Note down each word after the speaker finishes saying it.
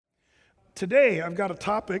Today, I've got a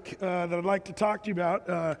topic that I'd like to talk to you about.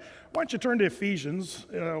 Why don't you turn to Ephesians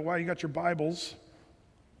while you got your Bibles.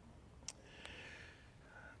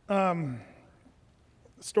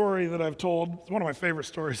 Story that I've told, it's one of my favorite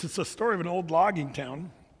stories. It's a story of an old logging town.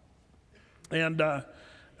 And it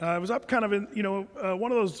was up kind of in,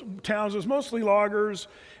 one of those towns. It was mostly loggers,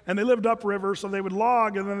 and they lived upriver, so they would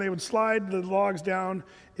log, and then they would slide the logs down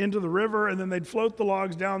into the river, and then they'd float the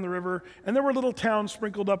logs down the river. And there were little towns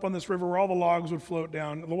sprinkled up on this river where all the logs would float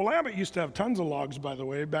down. The Willamette used to have tons of logs, by the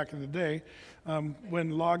way, back in the day, when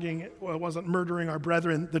logging wasn't murdering our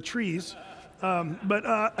brethren, the trees.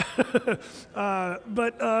 But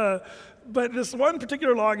this one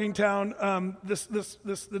particular logging town,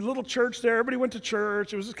 the little church there, everybody went to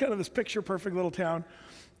church. It was just kind of this picture-perfect little town.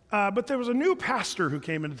 But there was a new pastor who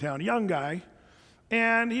came into town, a young guy,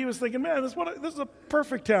 and he was thinking, man, this is a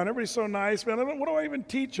perfect town. Everybody's so nice, man. What do I even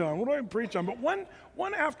teach on? What do I even preach on? But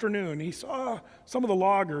one afternoon, he saw some of the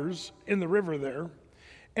loggers in the river there,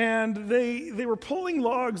 and they were pulling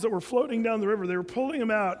logs that were floating down the river. They were pulling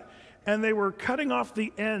them out, and they were cutting off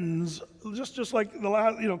the ends, just like the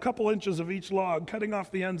last, couple inches of each log, cutting off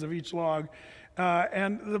the ends of each log.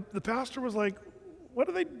 And the pastor was like, what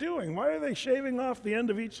are they doing? Why are they shaving off the end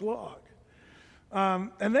of each log?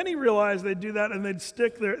 And then he realized they'd do that, and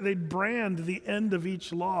they'd brand the end of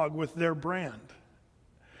each log with their brand.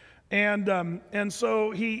 And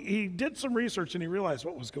so he did some research, and he realized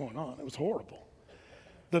what was going on. It was horrible.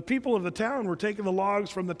 The people of the town were taking the logs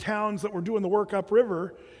from the towns that were doing the work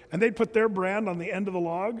upriver, and they'd put their brand on the end of the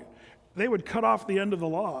log. They would cut off the end of the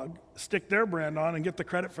log, stick their brand on, and get the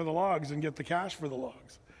credit for the logs and get the cash for the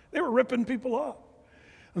logs. They were ripping people off.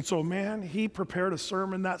 And so, man, he prepared a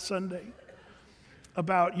sermon that Sunday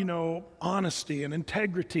about, honesty and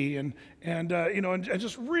integrity and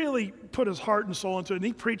just really put his heart and soul into it. And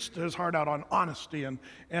he preached his heart out on honesty and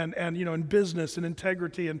in business and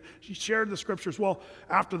integrity. And he shared the scriptures. Well,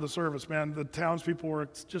 after the service, man, the townspeople were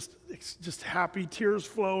just happy, tears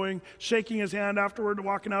flowing, shaking his hand afterward,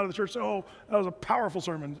 walking out of the church. Oh, that was a powerful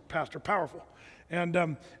sermon, Pastor, powerful. And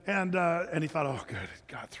he thought, oh, good, it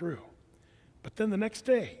got through. But then the next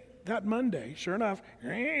day, that Monday, sure enough,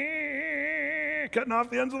 cutting off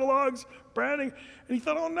the ends of the logs, branding, and he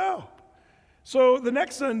thought, oh no. So the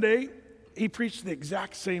next Sunday, he preached the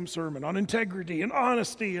exact same sermon on integrity and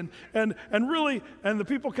honesty and really, and the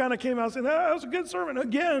people kind of came out saying, that was a good sermon.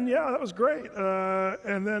 Again, yeah, that was great.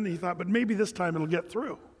 And then he thought, but maybe this time it'll get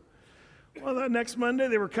through. Well, that next Monday,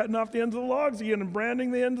 they were cutting off the ends of the logs again and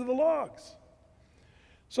branding the ends of the logs.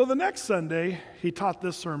 So the next Sunday, he taught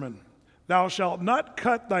this sermon. Thou shalt not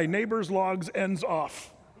cut thy neighbor's logs ends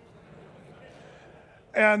off.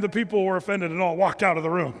 And the people were offended and all walked out of the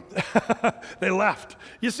room. They left.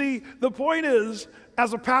 You see, the point is,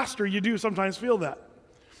 as a pastor, you do sometimes feel that.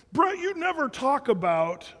 Brett, you never talk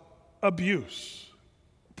about abuse.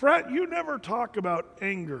 Brett, you never talk about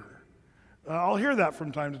anger. I'll hear that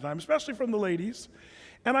from time to time, especially from the ladies.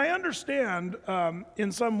 And I understand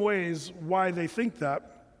in some ways why they think that.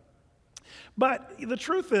 But the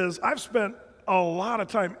truth is, I've spent a lot of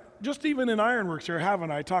time, just even in Ironworks here, haven't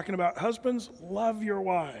I, talking about husbands, love your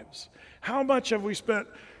wives. How much have we spent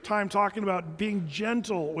time talking about being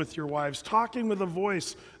gentle with your wives, talking with a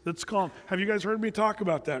voice that's calm? Have you guys heard me talk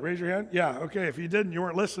about that? Raise your hand. Yeah, okay. If you didn't, you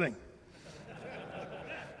weren't listening.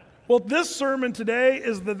 Well, this sermon today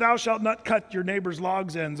is the thou shalt not cut your neighbor's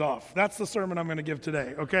logs ends off. That's the sermon I'm going to give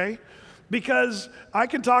today, okay? Because I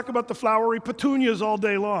can talk about the flowery petunias all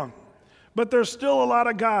day long. But there's still a lot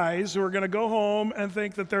of guys who are going to go home and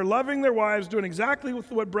think that they're loving their wives, doing exactly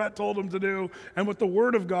what Brett told them to do, and what the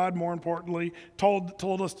Word of God, more importantly,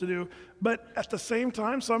 told us to do. But at the same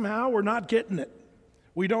time, somehow, we're not getting it.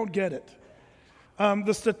 We don't get it.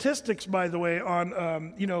 The statistics, by the way,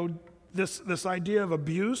 on this idea of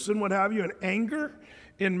abuse and what have you, and anger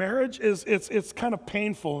in marriage it's kind of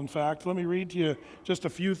painful. In fact, let me read to you just a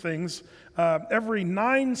few things. Every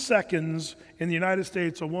 9 seconds in the United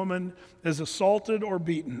States, a woman is assaulted or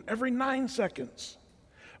beaten. Every 9 seconds.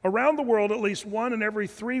 Around the world, at least 1 in every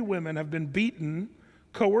 3 women have been beaten,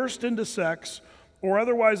 coerced into sex, or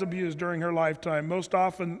otherwise abused during her lifetime. Most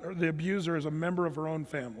often, the abuser is a member of her own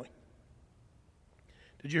family.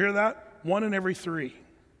 Did you hear that? 1 in every 3.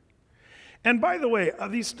 And by the way,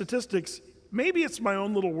 these statistics, maybe it's my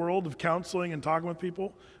own little world of counseling and talking with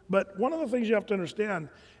people, but one of the things you have to understand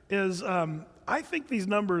is I think these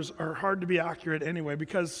numbers are hard to be accurate anyway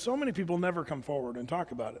because so many people never come forward and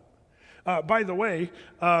talk about it. By the way,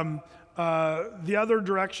 the other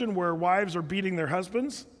direction where wives are beating their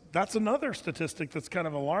husbands, that's another statistic that's kind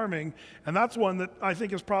of alarming, and that's one that I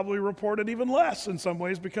think is probably reported even less in some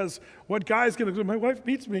ways because what guy's going to do? My wife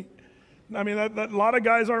beats me. I mean, a lot of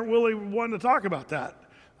guys aren't willing to talk about that.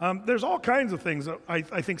 There's all kinds of things. I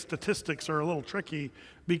think statistics are a little tricky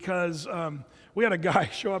because we had a guy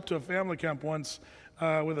show up to a family camp once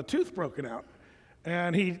with a tooth broken out.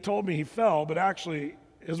 And he told me he fell, but actually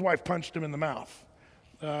his wife punched him in the mouth.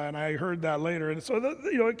 And I heard that later. And so,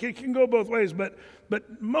 it can go both ways, but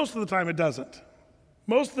most of the time it doesn't.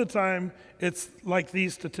 Most of the time it's like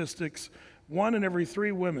these statistics. 1 in every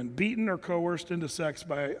 3 women beaten or coerced into sex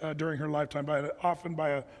during her lifetime, often by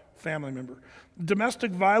a family member.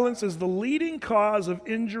 Domestic violence is the leading cause of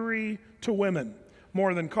injury to women,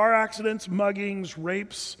 more than car accidents, muggings,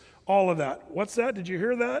 rapes, all of that. What's that? Did you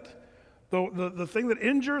hear that? The thing that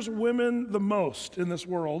injures women the most in this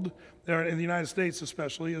world, in the United States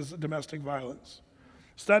especially, is domestic violence.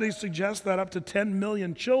 Studies suggest that up to 10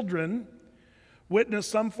 million children witness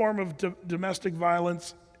some form of domestic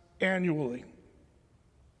violence annually.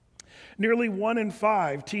 Nearly 1 in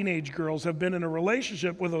 5 teenage girls have been in a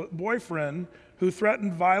relationship with a boyfriend who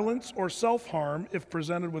threatened violence or self-harm if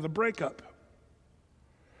presented with a breakup.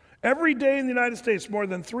 Every day in the United States, more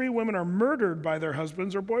than 3 women are murdered by their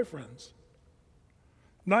husbands or boyfriends.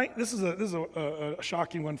 This is a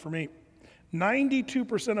shocking one for me.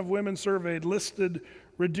 92% of women surveyed listed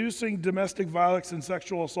reducing domestic violence and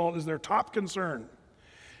sexual assault as their top concern.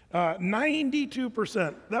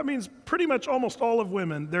 92%. That means pretty much almost all of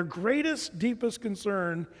women, their greatest, deepest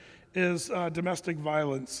concern is domestic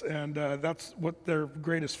violence, and that's what their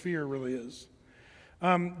greatest fear really is.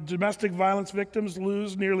 Domestic violence victims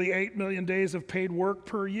lose nearly 8 million days of paid work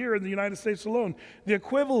per year in the United States alone, the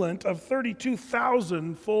equivalent of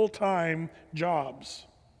 32,000 full-time jobs.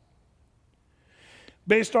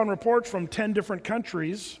 Based on reports from 10 different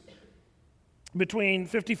countries, between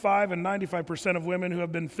 55 and 95% of women who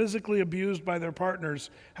have been physically abused by their partners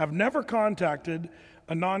have never contacted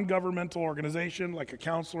a non-governmental organization like a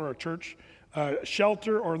counselor or a church,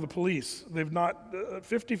 shelter, or the police. They've not,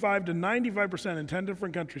 55 to 95% in 10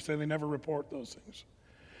 different countries say they never report those things.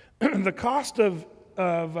 The cost of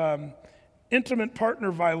intimate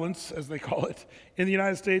partner violence, as they call it, in the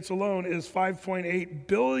United States alone is $5.8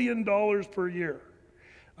 billion per year.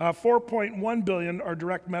 $4.1 billion are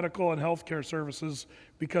direct medical and health care services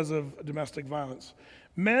because of domestic violence.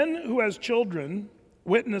 Men who, as children,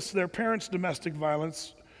 witnessed their parents' domestic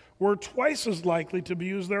violence were twice as likely to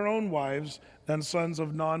abuse their own wives than sons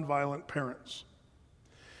of nonviolent parents.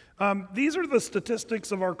 These are the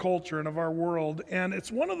statistics of our culture and of our world, and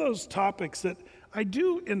it's one of those topics that I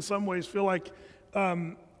do in some ways feel like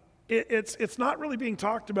it's not really being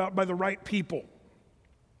talked about by the right people.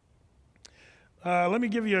 Let me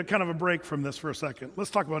give you a kind of a break from this for a second. Let's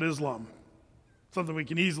talk about Islam. Something we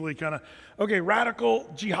can easily radical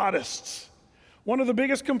jihadists. One of the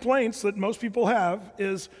biggest complaints that most people have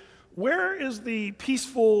is, where is the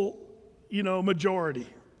peaceful, majority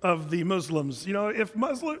of the Muslims?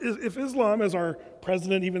 If Islam, as our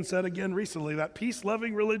president even said again recently, that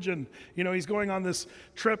peace-loving religion, he's going on this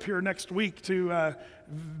trip here next week to,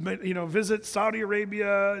 visit Saudi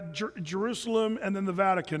Arabia, Jerusalem, and then the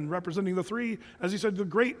Vatican, representing the 3, as he said, the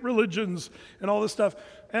great religions and all this stuff.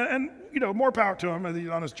 And more power to him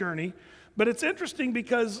on his journey. But it's interesting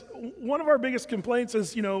because one of our biggest complaints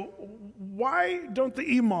is, why don't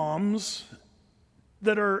the imams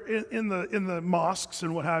that are in the mosques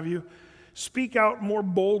and what have you speak out more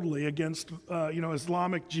boldly against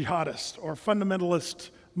Islamic jihadists or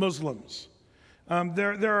fundamentalist Muslims?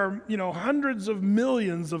 There are hundreds of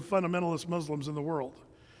millions of fundamentalist Muslims in the world.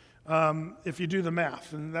 If you do the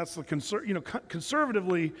math, and that's the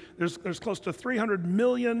conservatively, there's close to 300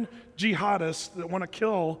 million jihadists that want to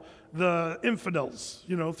kill the infidels,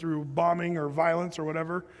 through bombing or violence or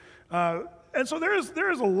whatever. And so there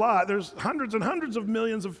is a lot. There's hundreds and hundreds of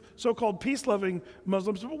millions of so-called peace-loving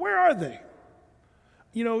Muslims, but where are they?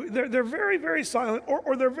 They're very, very silent,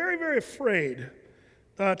 or they're very, very afraid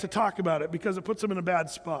to talk about it because it puts them in a bad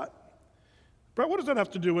spot. But what does that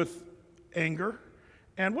have to do with anger?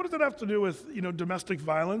 And what does that have to do with, domestic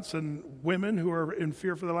violence and women who are in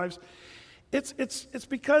fear for their lives? It's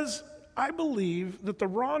because I believe that the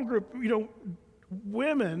wrong group,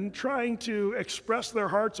 women trying to express their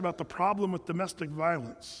hearts about the problem with domestic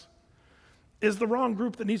violence is the wrong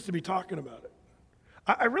group that needs to be talking about it.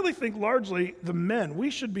 I really think largely the men, we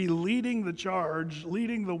should be leading the charge,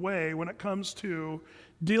 leading the way when it comes to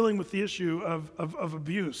dealing with the issue of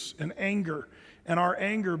abuse and anger, and our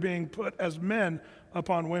anger being put as men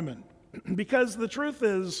upon women. Because the truth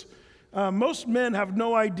is, most men have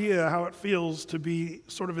no idea how it feels to be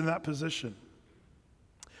sort of in that position.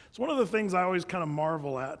 It's one of the things I always kind of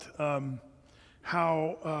marvel at,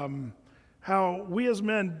 how how we as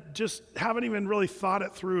men just haven't even really thought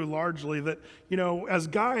it through largely, that, as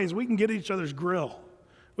guys, we can get each other's grill.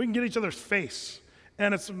 We can get each other's face.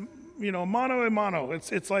 And it's, mano a mano.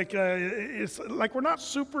 It's like we're not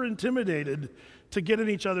super intimidated to get in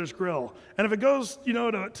each other's grill. And if it goes,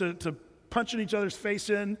 to punching each other's face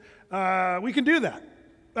in, we can do that.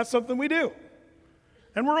 That's something we do.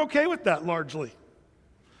 And we're okay with that largely.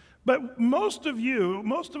 But most of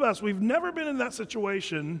us, we've never been in that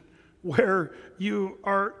situation where you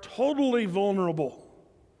are totally vulnerable,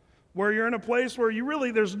 where you're in a place where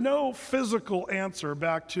there's no physical answer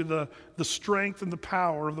back to the strength and the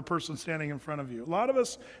power of the person standing in front of you. A lot of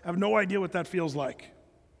us have no idea what that feels like.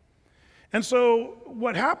 And so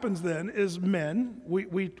what happens then is men,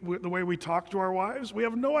 we the way we talk to our wives, we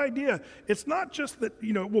have no idea. It's not just that,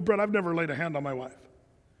 well, Brett, I've never laid a hand on my wife.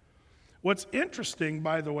 What's interesting,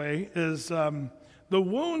 by the way, is the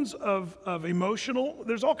wounds of emotional,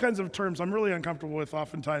 there's all kinds of terms I'm really uncomfortable with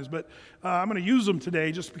oftentimes, but I'm going to use them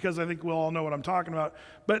today just because I think we'll all know what I'm talking about.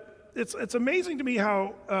 But it's amazing to me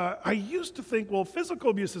how I used to think, well, physical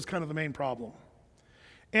abuse is kind of the main problem.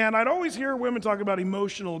 And I'd always hear women talk about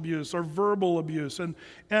emotional abuse or verbal abuse. And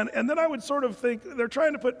then I would sort of think they're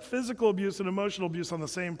trying to put physical abuse and emotional abuse on the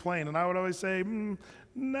same plane. And I would always say, I don't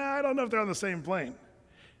know if they're on the same plane.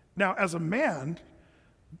 Now, as a man,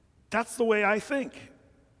 that's the way I think.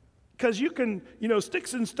 Because you can,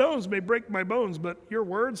 sticks and stones may break my bones, but your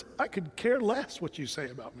words, I could care less what you say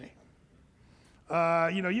about me.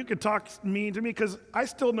 You could talk mean to me because I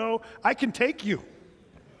still know I can take you.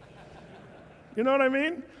 You know what I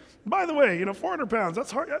mean? By the way, 400 pounds, that's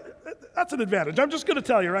hard. That's an advantage. I'm just going to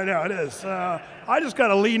tell you right now, it is. I just got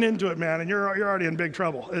to lean into it, man, and you're already in big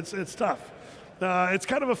trouble. It's tough. It's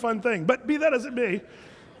kind of a fun thing. But be that as it may, a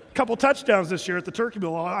couple touchdowns this year at the Turkey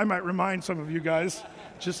Bowl, I might remind some of you guys,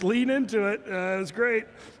 just lean into it. It was great.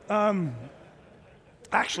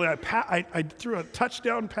 Actually, I threw a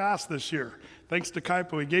touchdown pass this year, thanks to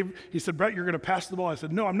Kaipo. He said, Brett, you're going to pass the ball. I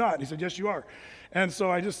said, no, I'm not. He said, yes, you are. And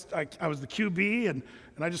so I was the QB, and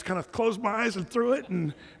I just kind of closed my eyes and threw it,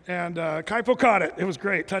 and Kaipo caught it. It was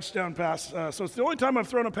great, touchdown pass. So it's the only time I've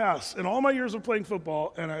thrown a pass in all my years of playing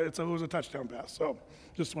football, and it was a touchdown pass. So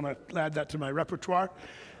just want to add that to my repertoire.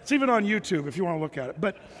 It's even on YouTube if you want to look at it,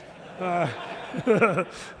 but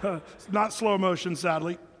not slow motion,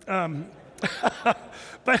 sadly. But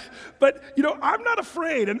I'm not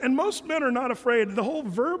afraid, and most men are not afraid. The whole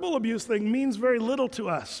verbal abuse thing means very little to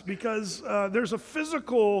us because there's a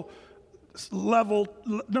physical level,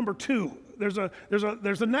 number two. There's a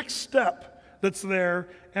next step that's there,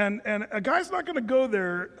 and a guy's not going to go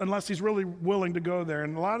there unless he's really willing to go there.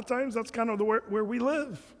 And a lot of times that's kind of where we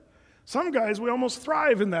live. Some guys, we almost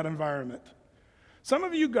thrive in that environment. Some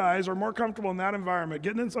of you guys are more comfortable in that environment,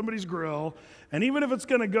 getting in somebody's grill, and even if it's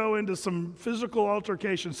going to go into some physical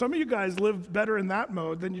altercation, some of you guys live better in that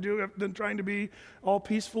mode than trying to be all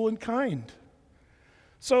peaceful and kind.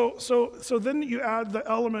 So then you add the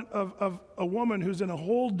element of a woman who's in a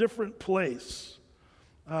whole different place,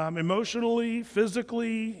 emotionally,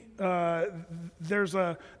 physically. There's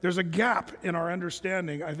a gap in our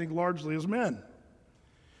understanding, I think, largely as men.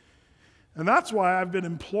 And that's why I've been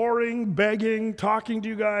imploring, begging, talking to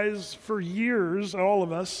you guys for years, all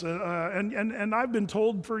of us, and I've been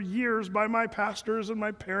told for years by my pastors and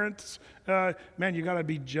my parents, man, you got to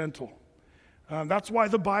be gentle. That's why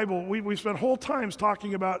the Bible, we spent whole times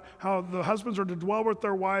talking about how the husbands are to dwell with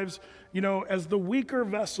their wives, as the weaker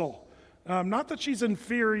vessel. Not that she's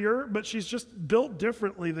inferior, but she's just built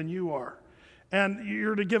differently than you are. And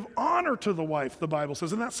you're to give honor to the wife, the Bible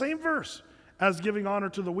says, in that same verse, as giving honor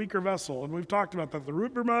to the weaker vessel. And we've talked about that, the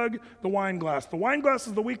root beer mug, the wine glass. The wine glass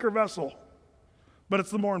is the weaker vessel, but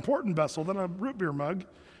it's the more important vessel than a root beer mug.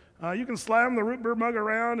 You can slam the root beer mug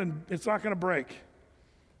around and it's not going to break.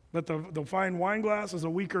 But the fine wine glass is a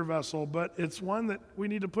weaker vessel, but it's one that we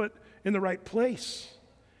need to put in the right place,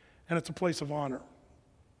 and it's a place of honor.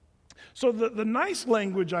 So the nice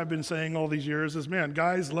language I've been saying all these years is, man,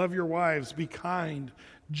 guys, love your wives, be kind,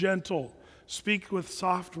 gentle, speak with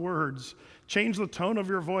soft words. Change the tone of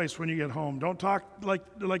your voice when you get home. Don't talk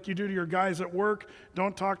like you do to your guys at work.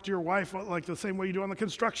 Don't talk to your wife like the same way you do on the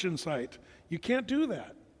construction site. You can't do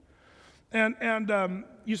that. And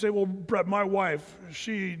you say, well, Brett, my wife,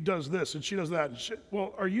 she does this and she does that.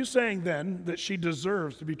 Well, are you saying then that she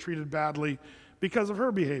deserves to be treated badly because of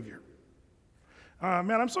her behavior?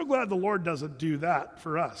 Man, I'm so glad the Lord doesn't do that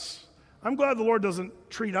for us. I'm glad the Lord doesn't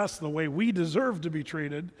treat us the way we deserve to be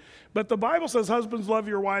treated. But the Bible says, husbands, love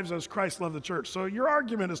your wives as Christ loved the church. So your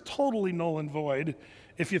argument is totally null and void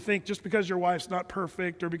if you think just because your wife's not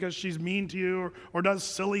perfect or because she's mean to you or does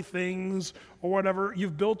silly things or whatever,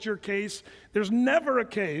 you've built your case. There's never a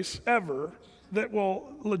case, ever, that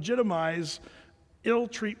will legitimize ill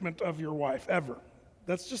treatment of your wife, ever.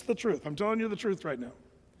 That's just the truth. I'm telling you the truth right now.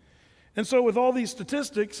 And so with all these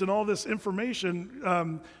statistics and all this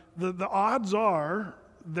information, the odds are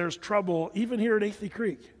there's trouble even here at Athey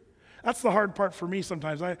Creek. That's the hard part for me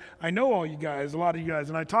sometimes. I know all you guys, a lot of you guys,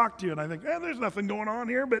 and I talk to you and I think, there's nothing going on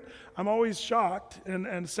here, but I'm always shocked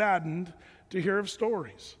and saddened to hear of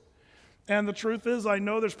stories. And the truth is, I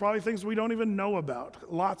know there's probably things we don't even know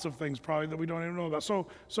about. Lots of things probably that we don't even know about. So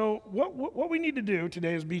what we need to do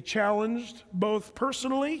today is be challenged both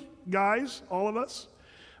personally, guys, all of us,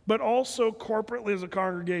 but also corporately as a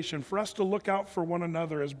congregation for us to look out for one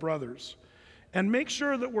another as brothers. And make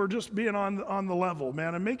sure that we're just being on the level,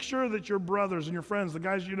 man. And make sure that your brothers and your friends, the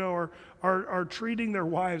guys you know, are treating their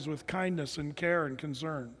wives with kindness and care and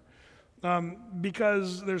concern.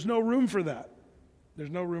 Because there's no room for that.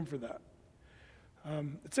 There's no room for that.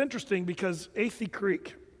 It's interesting because Athey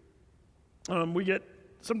Creek,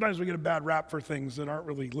 sometimes we get a bad rap for things that aren't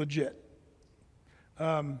really legit.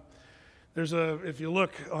 If you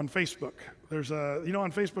look on Facebook,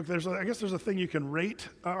 on Facebook, I guess there's a thing you can rate.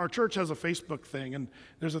 Our church has a Facebook thing, and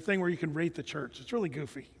there's a thing where you can rate the church. It's really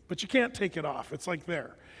goofy, but you can't take it off. It's like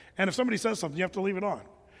there. And if somebody says something, you have to leave it on.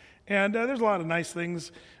 And there's a lot of nice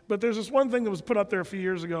things, but there's this one thing that was put up there a few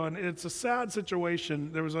years ago, and it's a sad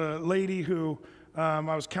situation. There was a lady who I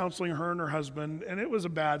was counseling her and her husband, and it was a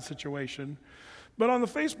bad situation. But on the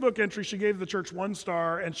Facebook entry, she gave the church 1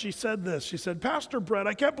 star, and she said this. She said, Pastor Brett,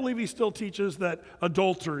 I can't believe he still teaches that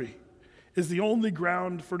adultery is the only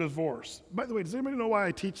ground for divorce. By the way, does anybody know why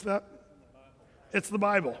I teach that? It's the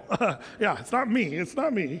Bible. Yeah, it's not me. It's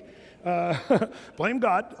not me. Blame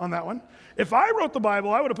God on that one. If I wrote the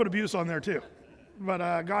Bible, I would have put abuse on there too.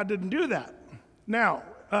 But God didn't do that. Now,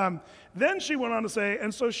 then she went on to say,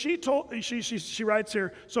 and so she writes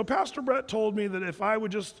here, so Pastor Brett told me that if I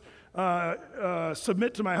would just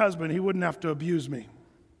submit to my husband, he wouldn't have to abuse me.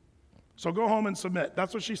 So go home and submit.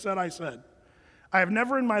 That's what she said I said. I have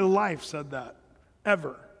never in my life said that,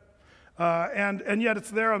 ever. And yet it's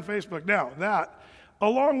there on Facebook. Now, that,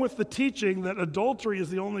 along with the teaching that adultery is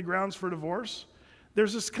the only grounds for divorce,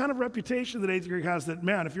 there's this kind of reputation that Athey Creek has that,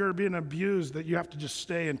 man, if you're being abused, that you have to just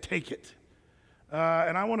stay and take it.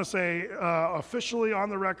 And I want to say officially on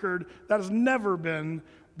the record, that has never been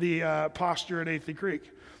the posture at Athey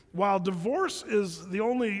Creek. While divorce is the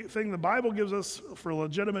only thing the Bible gives us for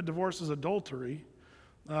legitimate divorce is adultery,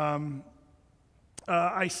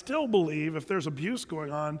 I still believe if there's abuse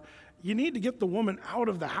going on, you need to get the woman out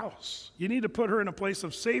of the house. You need to put her in a place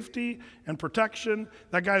of safety and protection.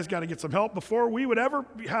 That guy's got to get some help. Before we would ever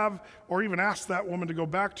have or even ask that woman to go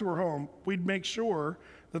back to her home, we'd make sure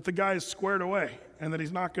that the guy is squared away and that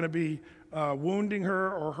he's not going to be wounding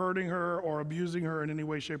her or hurting her or abusing her in any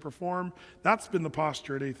way, shape, or form. That's been the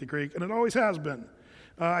posture at Athey Creek, and it always has been.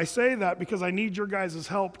 I say that because I need your guys'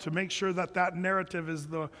 help to make sure that narrative is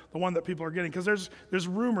the one that people are getting. Because there's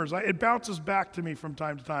rumors. It bounces back to me from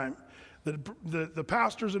time to time. The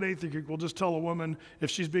pastors at Athey Creek will just tell a woman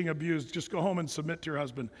if she's being abused, just go home and submit to your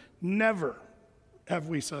husband. Never have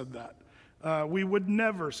we said that. We would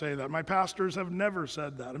never say that. My pastors have never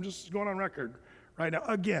said that. I'm just going on record right now.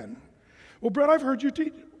 Again. Well, Brett, I've heard you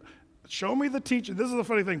teach. Show me the teaching. This is the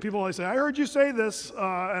funny thing. People always say, I heard you say this.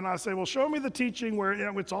 And I say, well, show me the teaching where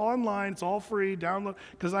it's all online, it's all free, download.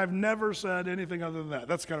 Because I've never said anything other than that.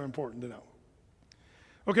 That's kind of important to know.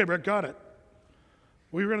 Okay, Brett, got it.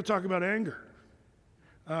 We were going to talk about anger.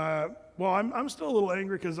 Well, I'm still a little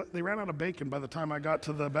angry because they ran out of bacon by the time I got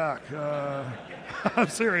to the back. I'm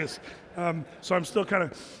serious. So I'm still kind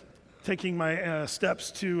of taking my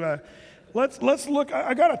steps to, let's look.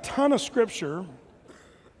 I got a ton of scripture.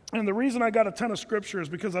 And the reason I got a ton of scripture is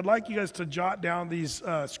because I'd like you guys to jot down these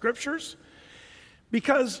scriptures.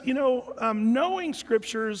 Because, knowing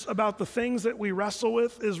scriptures about the things that we wrestle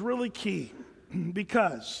with is really key.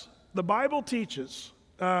 Because the Bible teaches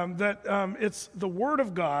that it's the Word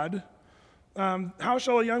of God. How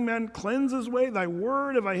shall a young man cleanse his way? Thy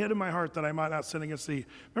word have I hid in my heart that I might not sin against thee.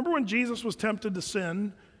 Remember when Jesus was tempted to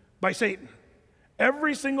sin by Satan?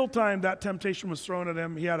 Every single time that temptation was thrown at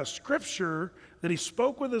him, he had a scripture that he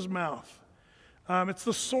spoke with his mouth. It's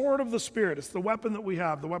the sword of the Spirit. It's the weapon that we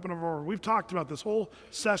have, the weapon of war. We've talked about this, whole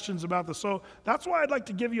sessions about this. So that's why I'd like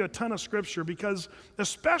to give you a ton of scripture, because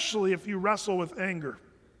especially if you wrestle with anger,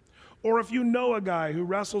 Or if you know a guy who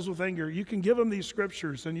wrestles with anger, you can give him these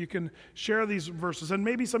scriptures and you can share these verses. And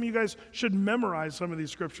maybe some of you guys should memorize some of these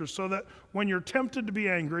scriptures so that when you're tempted to be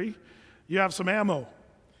angry, you have some ammo,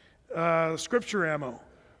 scripture ammo,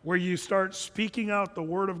 where you start speaking out the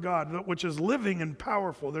word of God, which is living and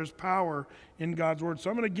powerful. There's power in God's word. So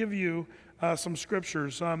I'm going to give you some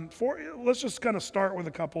scriptures. Let's just kind of start with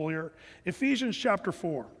a couple here. Ephesians chapter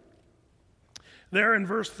 4. There in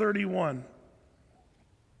verse 31.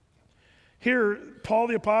 Here, Paul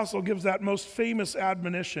the Apostle gives that most famous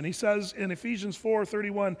admonition. He says in Ephesians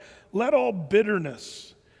 4:31, let all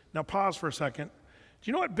bitterness. Now pause for a second. Do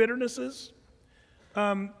you know what bitterness is?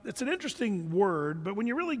 It's an interesting word, but when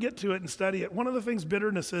you really get to it and study it, one of the things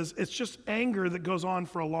bitterness is, it's just anger that goes on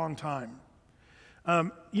for a long time.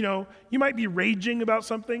 You might be raging about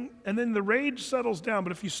something, and then the rage settles down,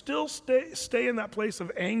 but if you still stay in that place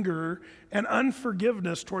of anger and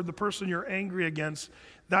unforgiveness toward the person you're angry against,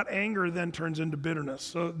 that anger then turns into bitterness.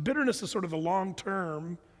 So bitterness is sort of the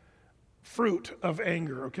long-term fruit of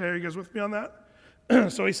anger, okay? Are you guys with me on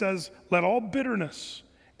that? So he says, let all bitterness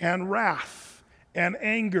and wrath and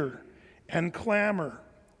anger and clamor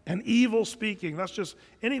and evil speaking, that's just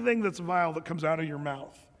anything that's vile that comes out of your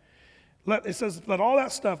mouth. It says, let all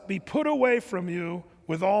that stuff be put away from you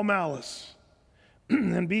with all malice.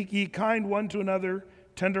 And be ye kind one to another,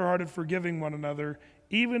 tenderhearted, forgiving one another,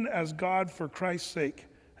 even as God for Christ's sake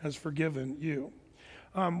has forgiven you.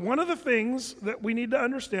 One of the things that we need to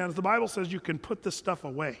understand is the Bible says you can put this stuff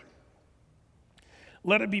away.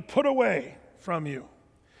 Let it be put away from you.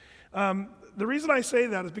 The reason I say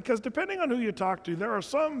that is because depending on who you talk to, there are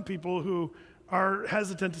some people who are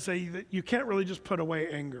hesitant to say that you can't really just put away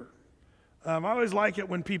anger. I always like it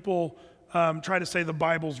when people try to say the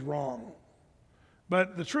Bible's wrong.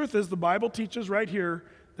 But the truth is the Bible teaches right here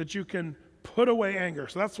that you can put away anger.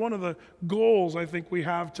 So that's one of the goals I think we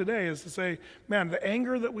have today is to say, man, the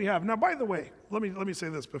anger that we have. Now, by the way, let me say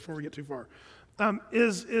this before we get too far.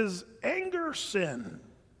 Is anger sin?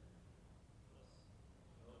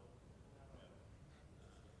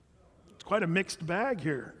 It's quite a mixed bag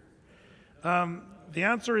here. The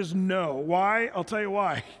answer is no. Why? I'll tell you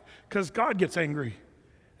why. Because God gets angry,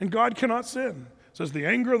 and God cannot sin. It says the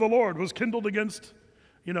anger of the Lord was kindled against,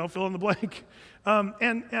 fill in the blank.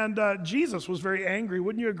 And Jesus was very angry,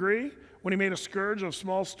 wouldn't you agree? When he made a scourge of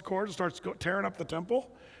small cords and starts tearing up the temple.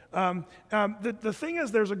 The thing is,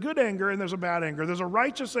 there's a good anger and there's a bad anger. There's a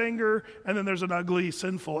righteous anger and then there's an ugly,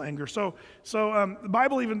 sinful anger. So the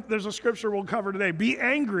Bible even, there's a scripture we'll cover today. Be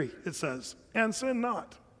angry, it says, and sin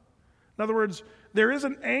not. In other words, there is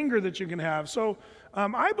an anger that you can have. So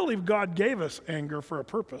I believe God gave us anger for a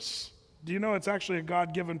purpose. Do you know it's actually a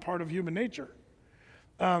God-given part of human nature?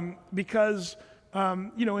 Because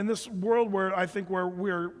in this world where I think where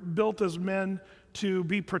we're built as men to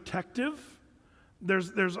be protective,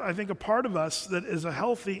 there's I think a part of us that is a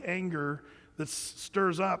healthy anger that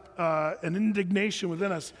stirs up an indignation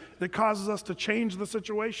within us that causes us to change the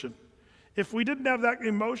situation. If we didn't have that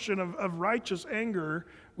emotion of righteous anger,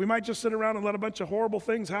 we might just sit around and let a bunch of horrible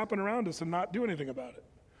things happen around us and not do anything about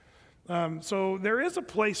it. So there is a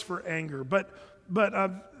place for anger, but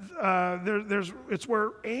it's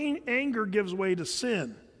where anger gives way to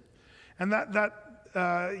sin, and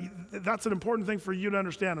that's an important thing for you to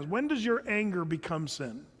understand. Is when does your anger become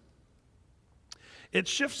sin? It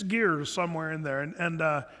shifts gears somewhere in there,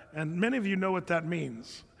 and many of you know what that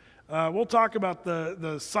means. We'll talk about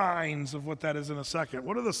the signs of what that is in a second.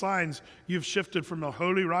 What are the signs you've shifted from a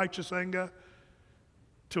holy, righteous anger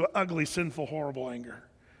to an ugly, sinful, horrible anger?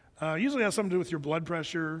 Usually has something to do with your blood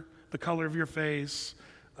pressure, the color of your face,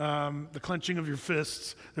 the clenching of your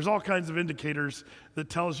fists. There's all kinds of indicators that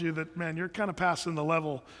tells you that, man, you're kind of passing the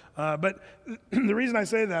level. But the reason I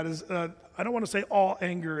say that is I don't want to say all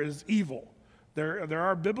anger is evil. There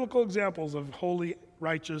are biblical examples of holy,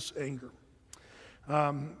 righteous anger.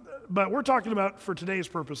 But we're talking about, for today's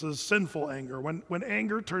purposes, sinful anger, when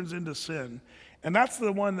anger turns into sin. And that's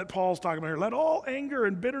the one that Paul's talking about here. Let all anger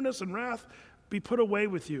and bitterness and wrath be put away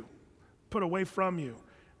with you, put away from you.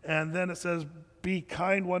 And then it says, be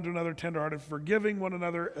kind one to another, tenderhearted, forgiving one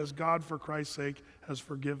another as God for Christ's sake has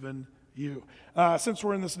forgiven you. Since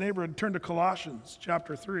we're in this neighborhood, turn to Colossians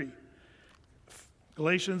chapter 3.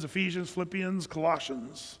 Galatians, Ephesians, Philippians,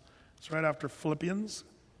 Colossians. It's right after Philippians.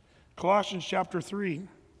 Colossians chapter 3.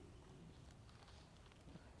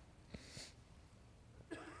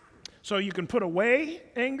 So you can put away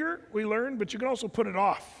anger, we learned, but you can also put it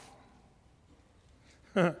off.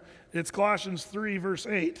 It's Colossians 3, verse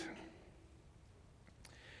 8.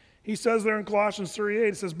 He says there in Colossians 3:8,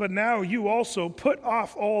 it says, but now you also put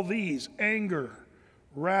off all these, anger,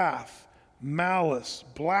 wrath, malice,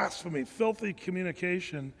 blasphemy, filthy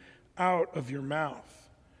communication out of your mouth.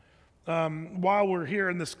 While we're here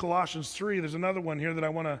in this Colossians 3, there's another one here that I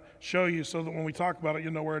want to show you so that when we talk about it,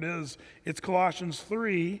 you'll know where it is. It's Colossians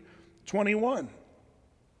 3:21.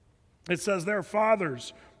 It says there,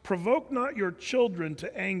 fathers, provoke not your children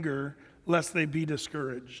to anger, lest they be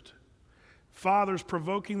discouraged. Fathers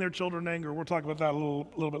provoking their children to anger. We'll talk about that a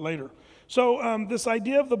little bit later. So this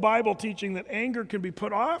idea of the Bible teaching that anger can be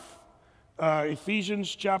put off,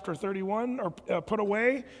 Ephesians chapter 31, or put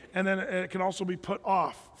away, and then it can also be put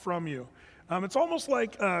off from you. It's almost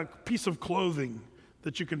like a piece of clothing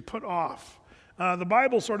that you can put off. The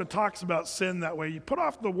Bible sort of talks about sin that way. You put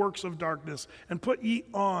off the works of darkness and put ye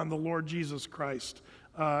on the Lord Jesus Christ.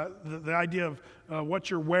 The idea of what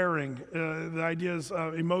you're wearing, the idea is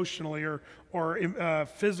emotionally or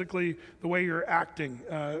physically, the way you're acting.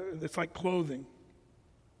 It's like clothing.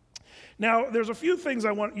 Now, there's a few things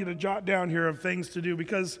I want you to jot down here of things to do,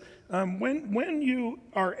 because when you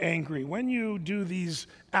are angry, when you do these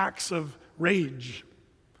acts of rage,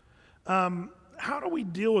 how do we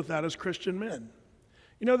deal with that as Christian men?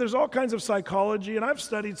 You know, there's all kinds of psychology, and I've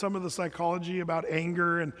studied some of the psychology about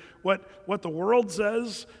anger and what the world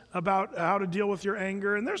says about how to deal with your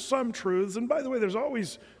anger, and there's some truths, and by the way, there's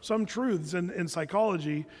always some truths in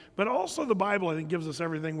psychology, but also the Bible, I think, gives us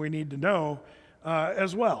everything we need to know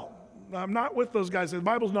as well. I'm not with those guys. The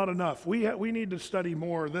Bible's not enough. We need to study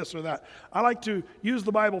more, this or that. I like to use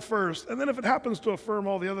the Bible first, and then if it happens to affirm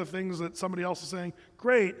all the other things that somebody else is saying,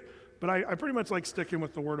 great, but I pretty much like sticking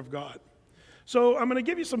with the Word of God. So I'm going to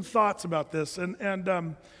give you some thoughts about this, and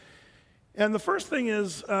the first thing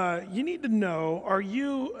is you need to know, are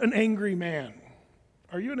you an angry man?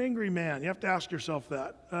 Are you an angry man? You have to ask yourself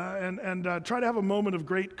that, and try to have a moment of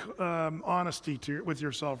great honesty with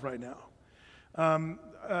yourself right now.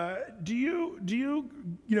 Do you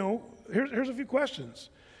know, here's a few questions.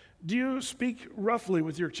 Do you speak roughly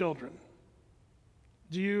with your children?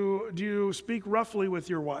 Do you speak roughly with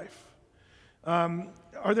your wife?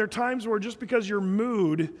 Are there times where just because your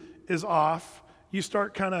mood is off, you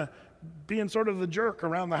start kind of being sort of the jerk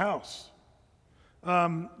around the house?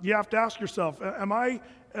 You have to ask yourself, am I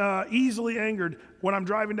easily angered when I'm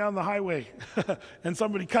driving down the highway and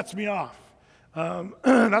somebody cuts me off?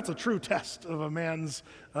 That's a true test of a man's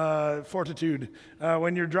fortitude.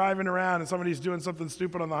 When you're driving around and somebody's doing something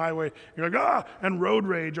stupid on the highway, you're like, and road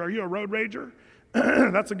rage. Are you a road rager?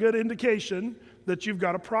 That's a good indication that you've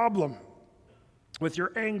got a problem with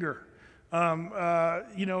your anger.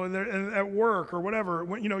 At work or whatever,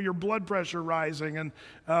 when, your blood pressure rising and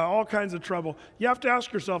all kinds of trouble. You have to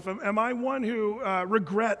ask yourself, am I one who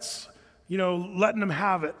regrets letting them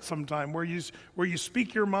have it sometime, where you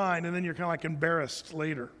speak your mind and then you're kind of like embarrassed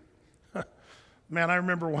later? Man, I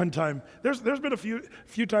remember one time, there's been a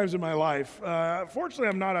few times in my life, fortunately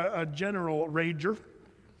I'm not a general rager,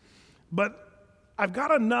 but I've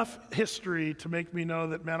got enough history to make me know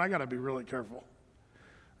that, man, I got to be really careful.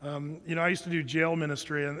 I used to do jail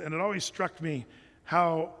ministry, and it always struck me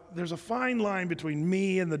how there's a fine line between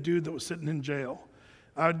me and the dude that was sitting in jail.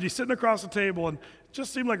 I'd be sitting across the table, and it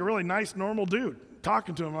just seemed like a really nice, normal dude.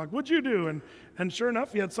 Talking to him, like, what'd you do? And sure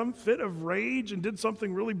enough, he had some fit of rage and did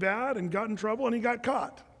something really bad and got in trouble, and he got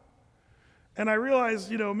caught. And I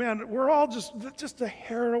realized, man, we're all just a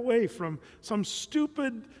hair away from some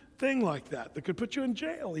stupid thing like that could put you in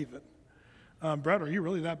jail even. Brett, are you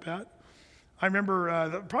really that bad? I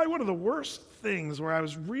remember probably one of the worst things where I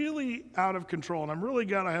was really out of control, and I'm really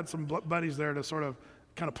glad I had some buddies there to sort of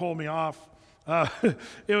kind of pull me off.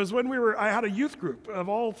 It was when I had a youth group of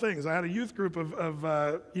all things. I had a youth group of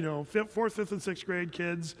 4th, 5th, and 6th grade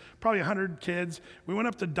kids, probably 100 kids. We went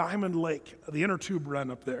up to Diamond Lake, the inner tube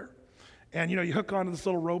run up there. And, you hook onto this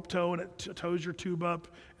little rope tow, and it tows your tube up,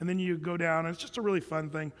 and then you go down, and it's just a really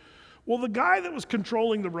fun thing. Well, the guy that was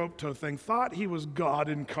controlling the rope tow thing thought he was God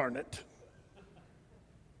incarnate.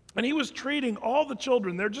 And he was treating all the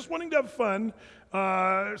children, they're just wanting to have fun,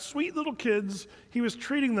 sweet little kids. He was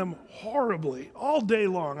treating them horribly all day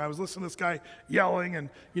long. I was listening to this guy yelling, and,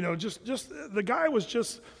 just the guy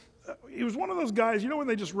was he was one of those guys, when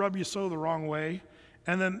they just rub you so the wrong way,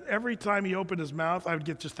 and then every time he opened his mouth, I would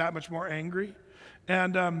get just that much more angry.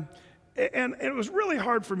 And it was really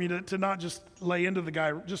hard for me to not just lay into the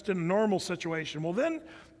guy just in a normal situation. Well, then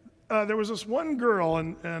there was this one girl,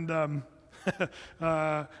 and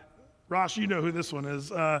Ross, you know who this one is,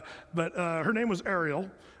 but her name was Ariel.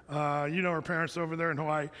 Her parents over there in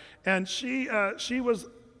Hawaii. And she was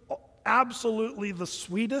absolutely the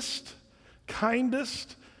sweetest,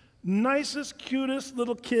 kindest, nicest, cutest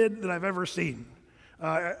little kid that I've ever seen.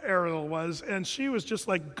 Ariel was. And she was just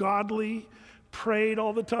like godly, prayed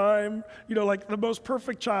all the time, like the most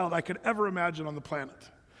perfect child I could ever imagine on the planet.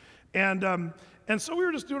 And so we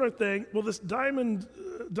were just doing our thing. Well, this Diamond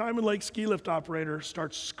Lake ski lift operator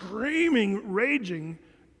starts screaming, raging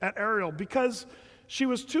at Ariel because she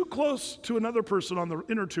was too close to another person on the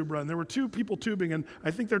inner tube run. There were two people tubing, and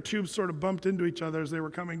I think their tubes sort of bumped into each other as they were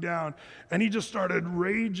coming down. And he just started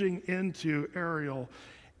raging into Ariel.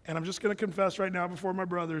 And I'm just going to confess right now before my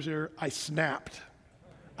brothers here, I snapped.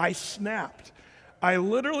 I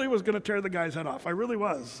literally was going to tear the guy's head off. I really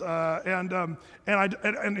was. And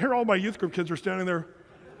here all my youth group kids were standing there.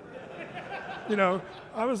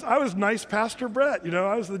 I was nice Pastor Brett.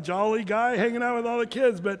 I was the jolly guy hanging out with all the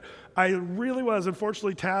kids. But I really was.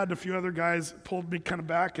 Unfortunately, Tad and a few other guys pulled me kind of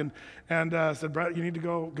back and said, Brett, you need to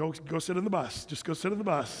go sit in the bus. Just go sit in the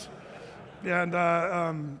bus. And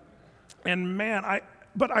man,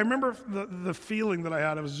 But I remember the feeling that I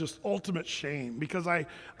had. It was just ultimate shame because I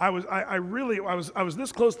was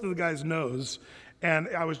this close to the guy's nose, and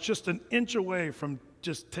I was just an inch away from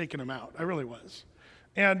just taking him out. I really was,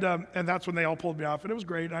 and that's when they all pulled me off, and it was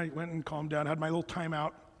great. I went and calmed down, had my little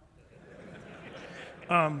timeout.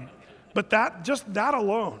 But that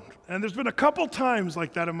alone, and there's been a couple times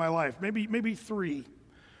like that in my life, maybe 3,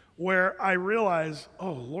 where I realize,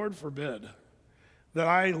 oh, Lord forbid that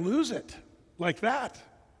I lose it like that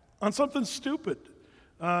on something stupid,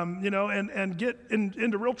 and get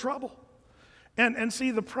into real trouble. And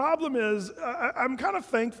see, the problem is I'm kind of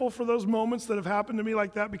thankful for those moments that have happened to me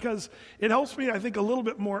like that because it helps me, I think, a little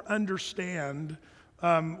bit more understand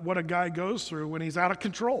what a guy goes through when he's out of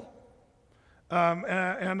control.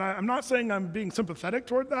 And I'm not saying I'm being sympathetic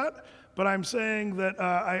toward that, but I'm saying that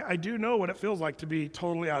I do know what it feels like to be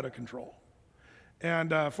totally out of control.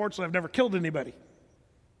 And fortunately, I've never killed anybody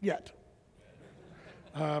yet.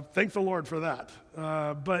 Thank the Lord for that.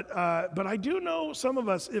 But I do know some of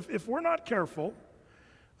us, if we're not careful,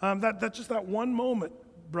 that just that one moment,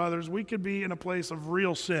 brothers, we could be in a place of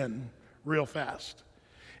real sin real fast.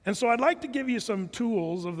 And so I'd like to give you some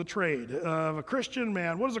tools of the trade of a Christian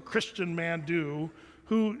man. What does a Christian man do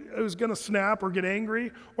who is going to snap or get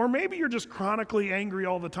angry? Or maybe you're just chronically angry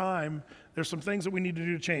all the time. There's some things that we need to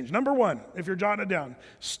do to change. Number 1, if you're jotting it down,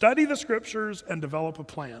 study the scriptures and develop a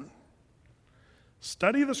plan.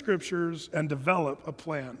 Study the scriptures and develop a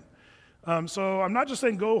plan. So I'm not just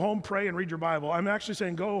saying go home, pray, and read your Bible. I'm actually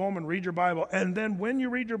saying go home and read your Bible. And then when you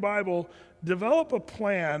read your Bible, develop a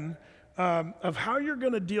plan of how you're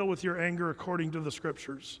going to deal with your anger according to the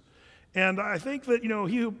scriptures. And I think that,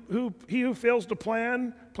 he who fails to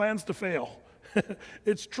plan, plans to fail.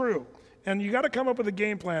 It's true. And you got to come up with a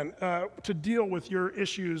game plan to deal with your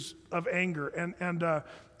issues of anger.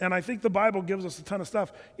 And I think the Bible gives us a ton of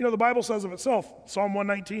stuff. The Bible says of itself, Psalm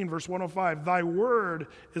 119, verse 105, thy word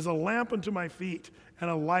is a lamp unto my feet and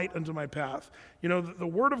a light unto my path. The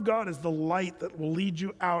word of God is the light that will lead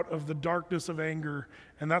you out of the darkness of anger.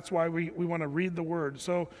 And that's why we want to read the word.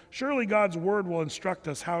 So surely God's word will instruct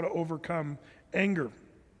us how to overcome anger.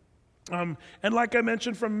 And like I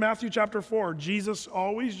mentioned from Matthew chapter 4, Jesus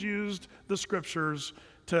always used the scriptures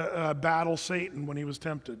to battle Satan when he was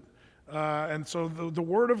tempted. And so the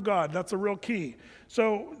word of God, that's a real key.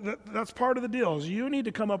 So that's part of the deal is you need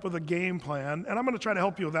to come up with a game plan. And I'm going to try to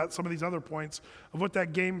help you with that, some of these other points of what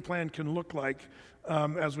that game plan can look like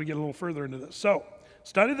as we get a little further into this. So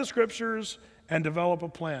study the scriptures and develop a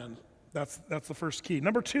plan. That's the first key.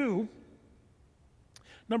 Number two,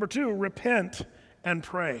 repent and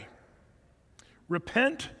pray.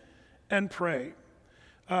 Repent and pray.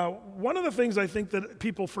 One of the things I think that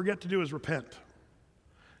people forget to do is repent.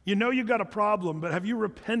 You've got a problem, but have you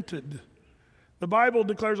repented? The Bible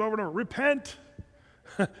declares over and over, repent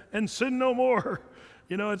and sin no more.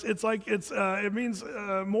 It means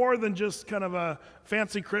more than just kind of a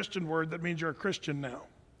fancy Christian word that means you're a Christian now.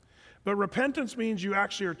 But repentance means you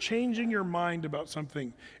actually are changing your mind about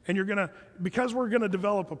something. And because we're going to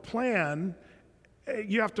develop a plan,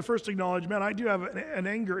 you have to first acknowledge, man, I do have an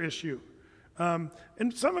anger issue.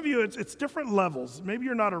 And some of you, it's different levels. Maybe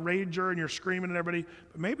you're not a rager and you're screaming at everybody,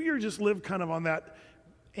 but maybe you just live kind of on that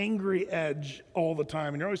angry edge all the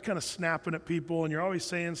time. And you're always kind of snapping at people and you're always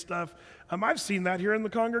saying stuff. I've seen that here in the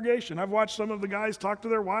congregation. I've watched some of the guys talk to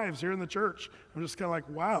their wives here in the church. I'm just kind of like,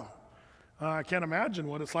 wow, I can't imagine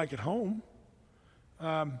what it's like at home.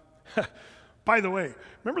 By the way,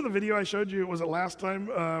 remember the video I showed you? Was it last time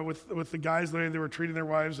with the guys, the way they were treating their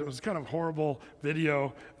wives? It was kind of horrible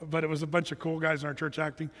video, but it was a bunch of cool guys in our church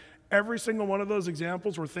acting. Every single one of those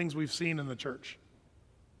examples were things we've seen in the church.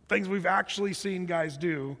 Things we've actually seen guys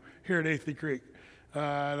do here at Athey Creek.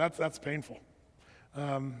 That's painful.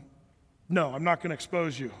 No, I'm not going to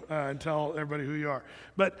expose you and tell everybody who you are.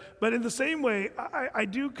 But in the same way, I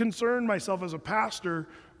do concern myself as a pastor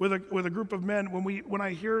with a group of men when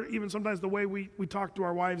I hear even sometimes the way we talk to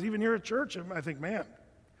our wives, even here at church, I think, man,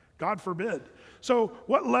 God forbid. So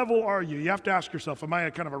what level are you? You have to ask yourself, am I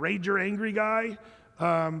a kind of a rager, angry guy?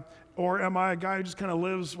 Or am I a guy who just kind of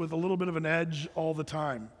lives with a little bit of an edge all the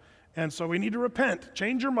time? And so we need to repent,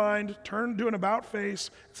 change your mind, do an about face,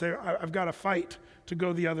 say, I've got to fight to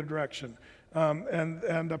go the other direction.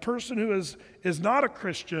 And a person who is not a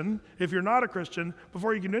Christian, if you're not a Christian,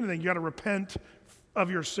 before you can do anything, you got to repent of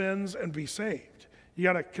your sins and be saved. You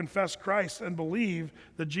got to confess Christ and believe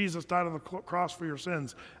that Jesus died on the cross for your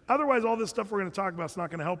sins. Otherwise, all this stuff we're going to talk about is not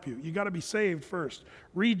going to help you. You got to be saved first.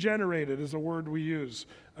 Regenerated is a word we use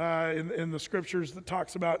in the scriptures that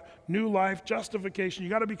talks about new life, justification. You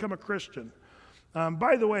got to become a Christian.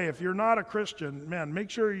 By the way, if you're not a Christian, man, make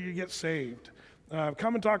sure you get saved.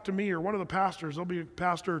 Come and talk to me or one of the pastors. There'll be a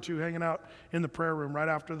pastor or two hanging out in the prayer room right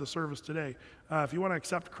after the service today. If you want to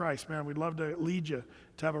accept Christ, man, we'd love to lead you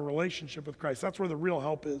to have a relationship with Christ. That's where the real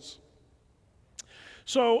help is.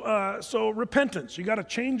 So repentance, you got to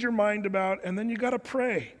change your mind about, and then you got to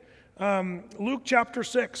pray. Luke chapter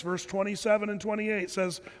 6, verse 27 and 28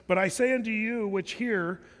 says, "But I say unto you which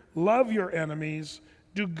hear, love your enemies,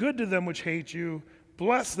 do good to them which hate you,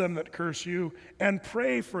 bless them that curse you, and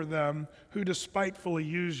pray for them who despitefully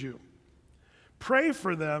use you." Pray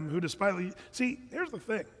for them who despitefully... See, here's the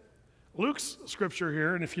thing. Luke's scripture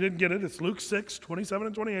here, and if you didn't get it, it's Luke 6, 27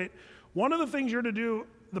 and 28. One of the things you're to do,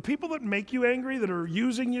 the people that make you angry, that are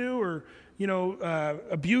using you or,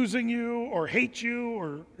 abusing you or hate you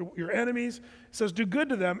or your enemies, says do good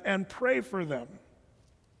to them and pray for them.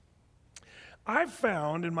 I've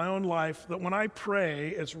found in my own life that when I pray,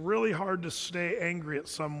 it's really hard to stay angry at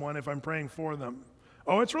someone if I'm praying for them.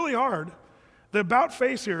 Oh, it's really hard. The about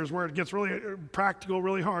face here is where it gets really practical,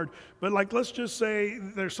 really hard. But let's just say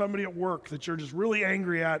there's somebody at work that you're just really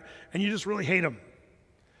angry at and you just really hate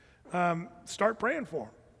them. Start praying for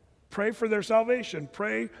them. Pray for their salvation.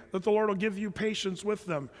 Pray that the Lord will give you patience with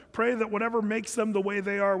them. Pray that whatever makes them the way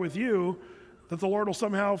they are with you, that the Lord will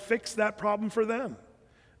somehow fix that problem for them.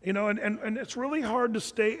 And it's really hard to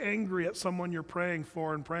stay angry at someone you're praying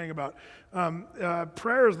for and praying about.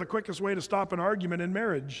 Prayer is the quickest way to stop an argument in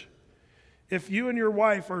marriage. If you and your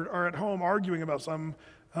wife are at home arguing about something,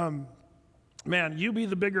 man, you be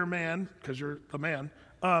the bigger man, because you're the man,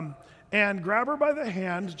 and grab her by the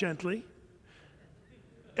hand gently,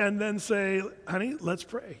 and then say, honey, let's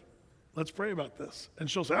pray. Let's pray about this. And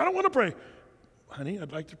she'll say, I don't want to pray. Honey,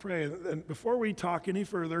 I'd like to pray. And before we talk any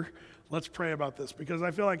further, let's pray about this, because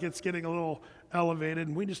I feel like it's getting a little elevated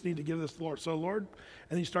and we just need to give this to the Lord. So Lord, and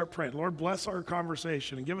then you start praying, Lord, bless our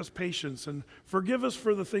conversation and give us patience and forgive us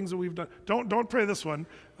for the things that we've done. Don't pray this one.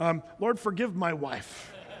 Lord, forgive my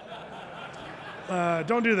wife.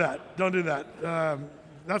 Don't do that. Don't do that.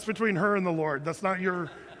 That's between her and the Lord. That's not your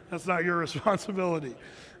responsibility.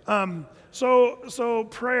 So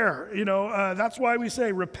prayer, that's why we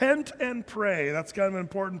say repent and pray. That's kind of an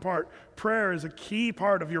important part. Prayer is a key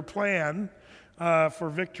part of your plan for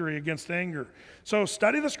victory against anger. So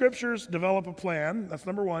study the scriptures, develop a plan. That's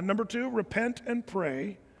number one. Number two, repent and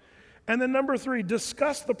pray. And then number three,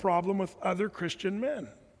 discuss the problem with other Christian men.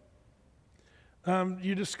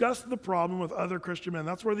 You discuss the problem with other Christian men.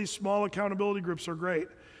 That's where these small accountability groups are great.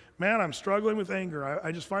 Man, I'm struggling with anger.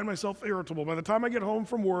 I just find myself irritable. By the time I get home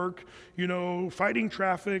from work, fighting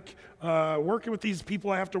traffic, working with these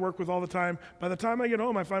people I have to work with all the time, by the time I get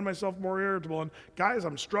home, I find myself more irritable. And guys,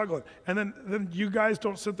 I'm struggling. And then you guys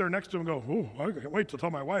don't sit there next to them and go, oh, I can't wait to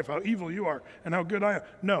tell my wife how evil you are and how good I am.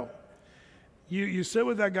 No. You sit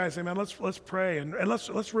with that guy and say, man, let's pray and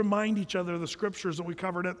let's remind each other of the scriptures that we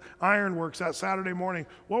covered at Ironworks that Saturday morning.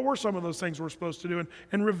 What were some of those things we're supposed to do?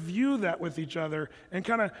 And review that with each other and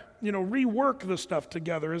kind of rework the stuff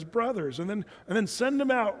together as brothers, and then send them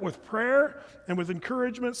out with prayer and with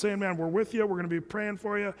encouragement, saying, man, we're with you. We're going to be praying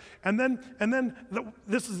for you. And then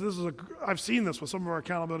I've seen this with some of our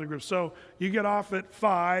accountability groups. So you get off at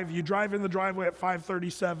 5, you drive in the driveway at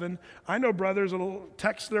 5:37. I know brothers that'll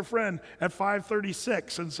text their friend at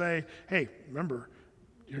 5:36 and say, hey, remember,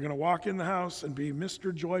 you're going to walk in the house and be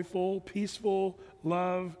Mr. Joyful, peaceful,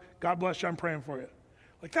 love. God bless you. I'm praying for you.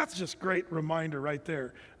 That's just great reminder right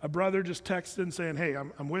there. A brother just texted saying, hey,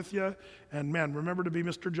 I'm with you. And man, remember to be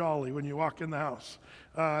Mr. Jolly when you walk in the house.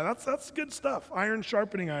 That's good stuff. Iron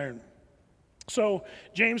sharpening iron. So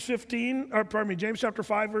James chapter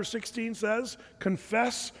 5, verse 16 says,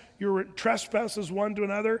 confess your trespasses one to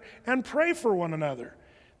another and pray for one another,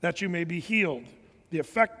 that you may be healed. The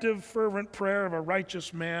effective, fervent prayer of a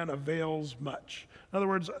righteous man avails much. In other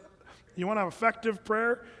words, You want to have effective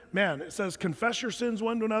prayer? Man, it says confess your sins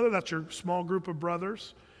one to another. That's your small group of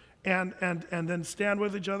brothers. And then stand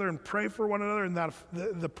with each other and pray for one another, and that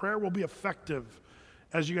the prayer will be effective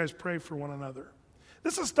as you guys pray for one another.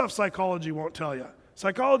 This is stuff psychology won't tell you.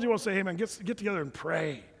 Psychology will say, hey man, get together and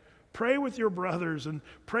pray. Pray with your brothers and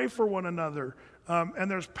pray for one another.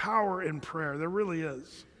 And there's power in prayer. There really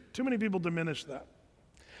is. Too many people diminish that.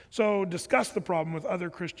 So discuss the problem with other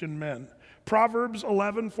Christian men. Proverbs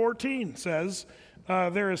 11:14 says,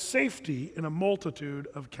 there is safety in a multitude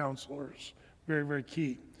of counselors. Very, very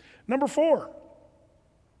key. Number 4,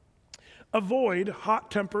 avoid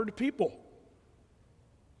hot-tempered people.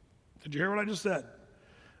 Did you hear what I just said?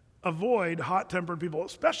 Avoid hot-tempered people,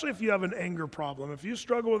 especially if you have an anger problem. If you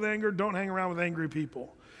struggle with anger, don't hang around with angry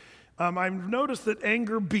people. I've noticed that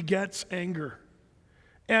anger begets anger.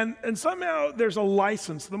 And somehow there's a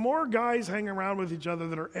license. The more guys hang around with each other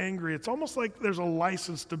that are angry, it's almost like there's a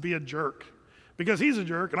license to be a jerk. Because he's a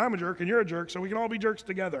jerk, and I'm a jerk, and you're a jerk, so we can all be jerks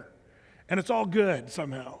together. And it's all good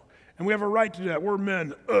somehow. And we have a right to do that. We're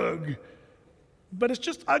men. Ugh. But it's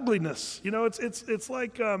just ugliness. You know, it's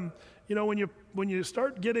like, when you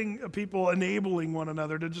start getting people enabling one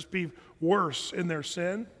another to just be worse in their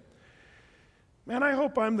sin. Man, I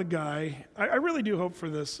hope I'm the guy. I really do hope for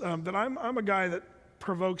this, that I'm a guy that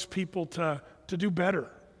provokes people to do better.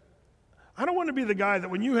 I don't want to be the guy that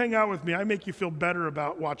when you hang out with me, I make you feel better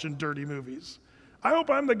about watching dirty movies. I hope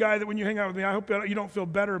I'm the guy that when you hang out with me, I hope that you don't feel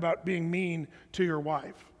better about being mean to your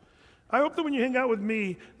wife. I hope that when you hang out with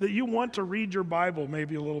me, that you want to read your Bible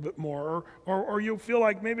maybe a little bit more, or you feel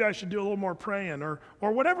like maybe I should do a little more praying, or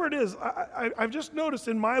whatever it is. I've just noticed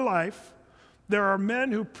in my life, there are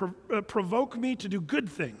men who provoke me to do good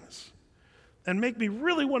things and make me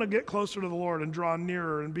really want to get closer to the Lord and draw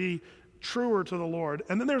nearer and be truer to the Lord.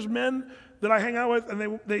 And then there's men that I hang out with,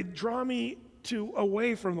 and they draw me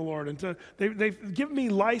away from the Lord, and they give me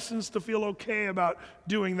license to feel okay about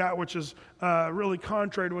doing that which is really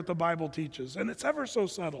contrary to what the Bible teaches. And it's ever so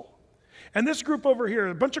subtle. And this group over here,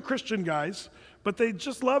 a bunch of Christian guys, but they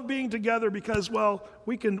just love being together because, well,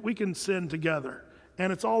 we can sin together.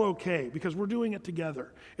 And it's all okay because we're doing it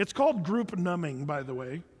together. It's called group numbing, by the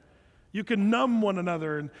way. You can numb one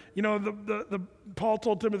another. And, the Paul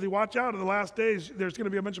told Timothy, watch out in the last days, there's going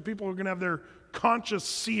to be a bunch of people who are going to have their conscience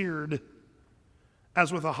seared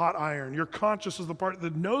as with a hot iron. Your conscience is the part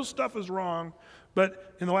that knows stuff is wrong,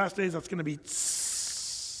 but in the last days, that's going to be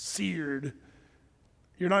seared.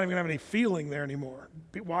 You're not even going to have any feeling there anymore.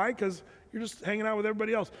 Why? Because you're just hanging out with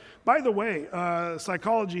everybody else. By the way,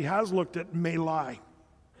 psychology has looked at May Lai.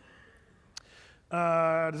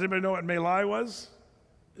 Does anybody know what May Lai was?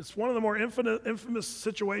 It's one of the more infamous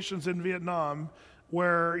situations in Vietnam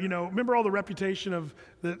where, remember all the reputation of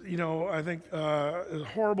that, I think a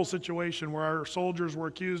horrible situation where our soldiers were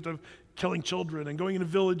accused of killing children and going into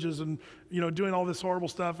villages and, doing all this horrible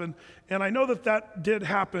stuff. And I know that did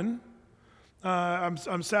happen.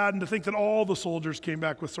 I'm saddened to think that all the soldiers came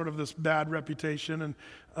back with sort of this bad reputation.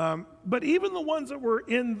 But even the ones that were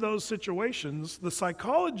in those situations, the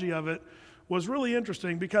psychology of it was really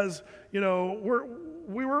interesting because,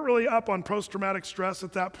 we weren't really up on post-traumatic stress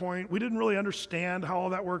at that point. We didn't really understand how all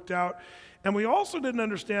that worked out. And we also didn't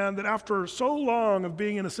understand that after so long of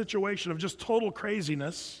being in a situation of just total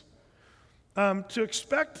craziness, to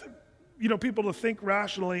expect, people to think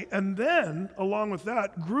rationally, and then, along with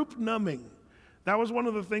that, group numbing. That was one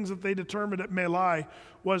of the things that they determined at My Lai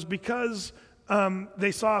was because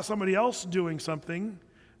they saw somebody else doing something,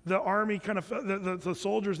 the army kind of, the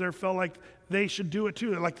soldiers there felt like they should do it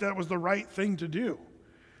too, like that was the right thing to do.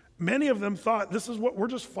 Many of them thought, this is what, we're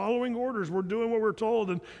just following orders, we're doing what we're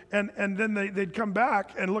told, and then they'd come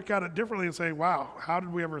back and look at it differently and say, wow, how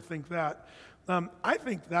did we ever think that? I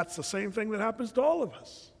think that's the same thing that happens to all of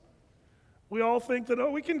us. We all think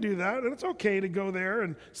that, we can do that, and it's okay to go there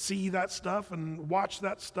and see that stuff and watch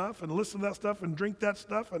that stuff and listen to that stuff and drink that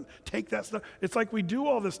stuff and take that stuff. It's like we do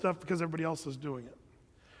all this stuff because everybody else is doing it.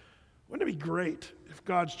 Wouldn't it be great if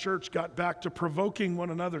God's church got back to provoking one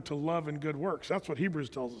another to love and good works? That's what Hebrews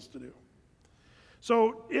tells us to do.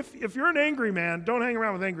 So if you're an angry man, don't hang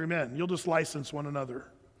around with angry men. You'll just license one another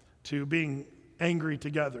to being angry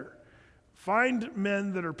together. Find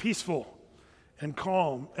men that are peaceful and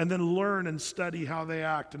calm, and then learn and study how they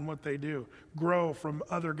act and what they do. Grow from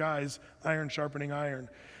other guys, iron sharpening iron.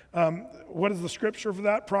 What is the scripture for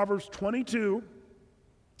that? Proverbs 22,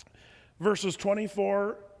 verses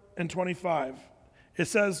 24 and 25. It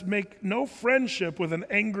says, make no friendship with an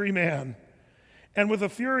angry man, and with a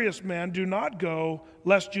furious man do not go,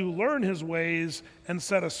 lest you learn his ways and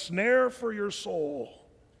set a snare for your soul.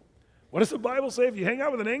 What does the Bible say? If you hang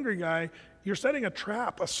out with an angry guy, you're setting a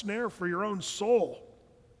trap, a snare for your own soul.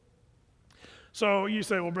 So you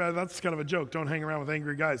say, well, Brad, that's kind of a joke. Don't hang around with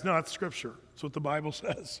angry guys. No, that's Scripture. That's what the Bible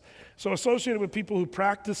says. So associated with people who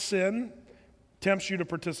practice sin tempts you to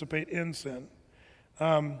participate in sin.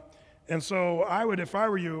 And so I would, if I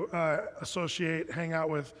were you, hang out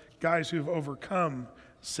with guys who've overcome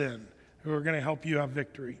sin, who are going to help you have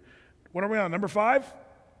victory. What are we on? Number 5?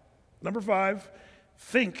 Number 5,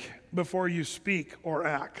 think before you speak or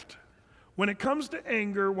act. When it comes to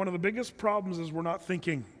anger, one of the biggest problems is we're not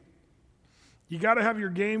thinking. You got to have your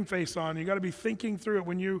game face on. You got to be thinking through it.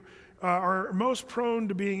 When you are most prone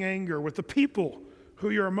to being angry with the people who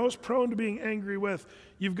you're most prone to being angry with,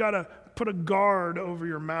 you've got to put a guard over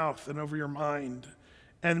your mouth and over your mind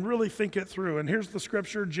and really think it through. And here's the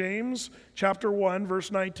scripture. James chapter 1,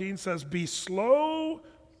 verse 19 says, be slow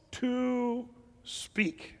to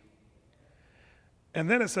speak. And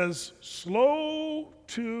then it says, slow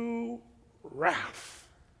to wrath.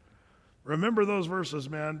 Remember those verses,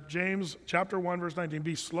 man. James chapter 1, verse 19.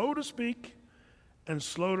 Be slow to speak and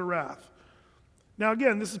slow to wrath. Now,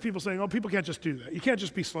 again, this is people saying, oh, people can't just do that. You can't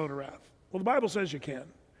just be slow to wrath. Well, the Bible says you can.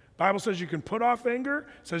 The Bible says you can put off anger,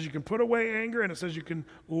 it says you can put away anger, and it says you can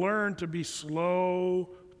learn to be slow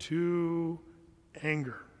to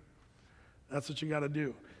anger. That's what you got to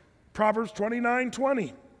do. Proverbs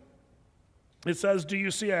 29:20. It says, do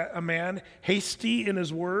you see a man hasty in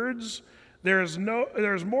his words? There's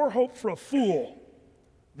more hope for a fool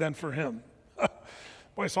than for him.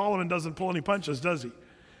 Boy, Solomon doesn't pull any punches, does he?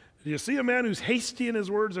 Do you see a man who's hasty in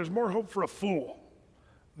his words? There's more hope for a fool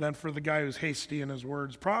than for the guy who's hasty in his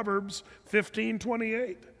words. Proverbs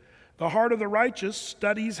 15:28. The heart of the righteous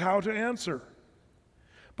studies how to answer,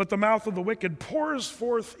 but the mouth of the wicked pours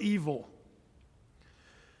forth evil.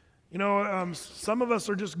 You know, some of us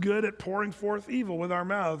are just good at pouring forth evil with our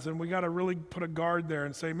mouths, and we got to really put a guard there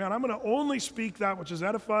and say, man, I'm going to only speak that which is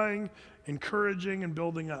edifying, encouraging, and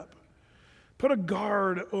building up. Put a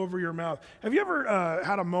guard over your mouth. Have you ever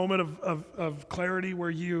had a moment of clarity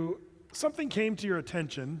where something came to your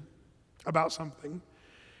attention about something,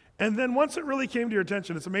 and then once it really came to your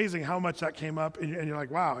attention, it's amazing how much that came up, and you're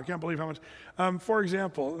like, wow, I can't believe how much. For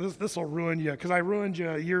example, this will ruin you, because I ruined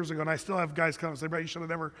you years ago, and I still have guys come and say, Brett, you should have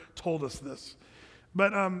never told us this.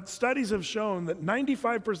 But studies have shown that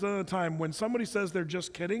 95% of the time when somebody says they're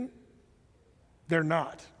just kidding, they're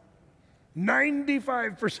not.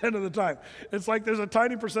 95% of the time. It's like there's a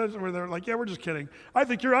tiny percentage where they're like, yeah, we're just kidding. I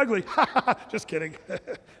think you're ugly. Just kidding.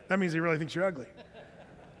 That means he really thinks you're ugly.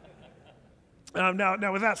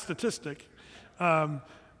 Now with that statistic, now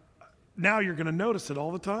you're going to notice it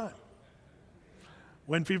all the time.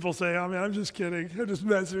 When people say, oh man, I'm just kidding, I'm just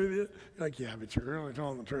messing with you. You're like, yeah, but you're really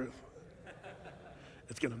telling the truth.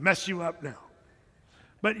 It's going to mess you up now.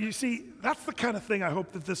 But you see, that's the kind of thing I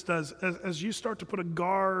hope that this does as you start to put a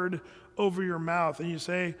guard over your mouth and you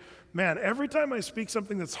say, man, every time I speak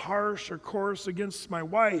something that's harsh or coarse against my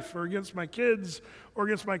wife or against my kids or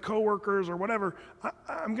against my coworkers or whatever,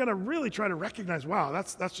 I'm going to really try to recognize, wow,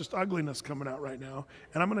 that's just ugliness coming out right now.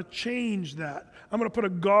 And I'm going to change that. I'm going to put a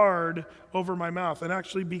guard over my mouth and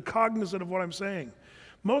actually be cognizant of what I'm saying.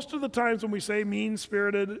 Most of the times when we say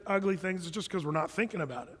mean-spirited, ugly things, it's just because we're not thinking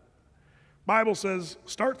about it. Bible says,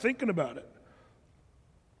 start thinking about it.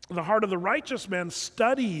 The heart of the righteous man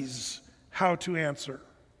studies how to answer.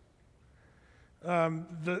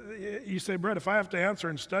 You say, Brett, if I have to answer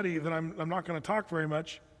and study, then I'm not going to talk very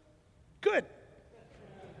much. Good.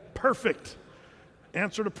 Perfect.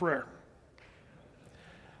 Answer to prayer.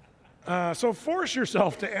 So force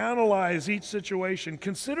yourself to analyze each situation.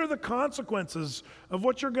 Consider the consequences of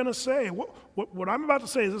what you're going to say. What I'm about to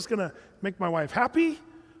say, is this going to make my wife happy?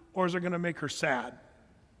 Or is it going to make her sad?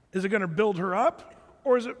 Is it going to build her up?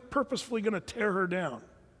 Or is it purposefully going to tear her down?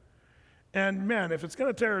 And man, if it's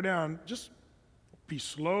going to tear her down, just be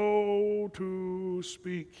slow to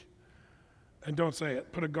speak. And don't say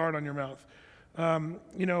it. Put a guard on your mouth.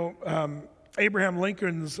 Abraham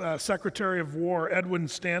Lincoln's Secretary of War, Edwin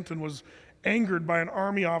Stanton, was angered by an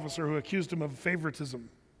army officer who accused him of favoritism.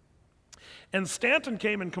 And Stanton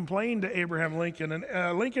came and complained to Abraham Lincoln,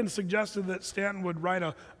 and Lincoln suggested that Stanton would write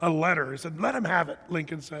a letter. He said, let him have it,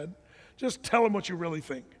 Lincoln said. Just tell him what you really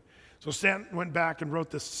think. So Stanton went back and wrote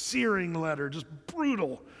this searing letter, just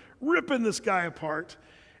brutal, ripping this guy apart.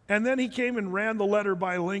 And then he came and ran the letter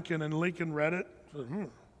by Lincoln, and Lincoln read it,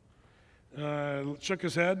 shook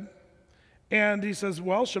his head, and he says,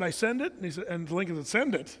 well, should I send it? And Lincoln said,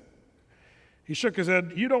 send it. He shook his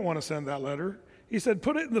head, you don't want to send that letter. He said,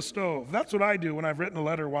 put it in the stove. That's what I do when I've written a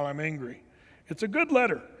letter while I'm angry. It's a good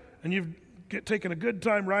letter, and you've taken a good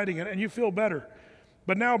time writing it, and you feel better.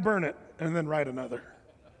 But now burn it, and then write another.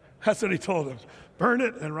 That's what he told him. Burn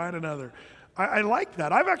it and write another. I like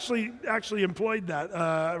that. I've actually employed that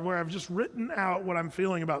where I've just written out what I'm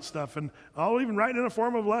feeling about stuff, and I'll even write it in a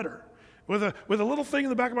form of letter with a little thing in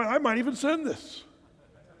the back of my mind. I might even send this.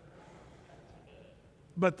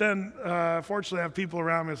 But then, fortunately, I have people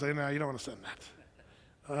around me say, no, you don't want to send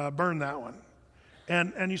that. Burn that one.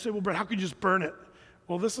 And you say, well, Brett, how could you just burn it?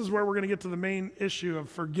 Well, this is where we're going to get to the main issue of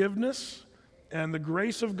forgiveness and the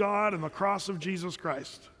grace of God and the cross of Jesus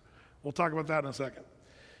Christ. We'll talk about that in a second.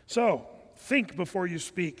 So, think before you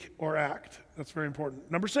speak or act. That's very important.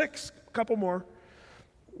 Number 6, a couple more.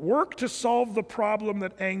 Work to solve the problem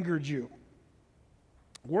that angered you.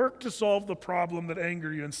 Work to solve the problem that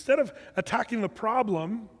angered you. Instead of attacking the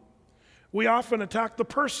problem, we often attack the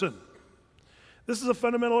person. This is a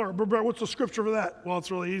fundamental, what's the scripture for that? Well,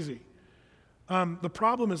 it's really easy. The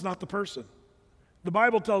problem is not the person. The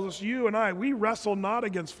Bible tells us, you and I, we wrestle not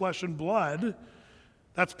against flesh and blood.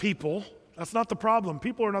 That's people. That's not the problem.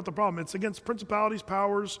 People are not the problem. It's against principalities,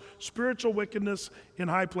 powers, spiritual wickedness in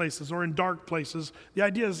high places or in dark places. The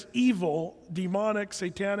idea is evil, demonic,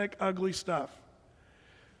 satanic, ugly stuff.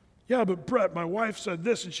 Yeah, but Brett, my wife said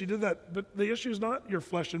this and she did that. But the issue is not your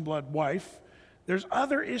flesh and blood wife. There's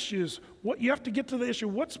other issues. What you have to get to the issue.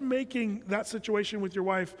 What's making that situation with your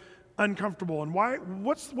wife uncomfortable, and why?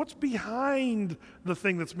 What's behind the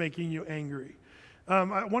thing that's making you angry?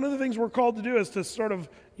 One of the things we're called to do is to sort of,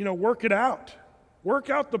 work it out. Work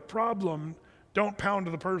out the problem. Don't pound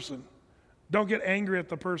the person. Don't get angry at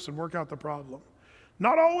the person. Work out the problem.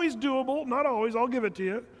 Not always doable. Not always. I'll give it to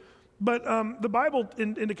you. But the Bible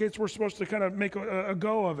indicates we're supposed to kind of make a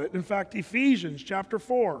go of it. In fact, Ephesians chapter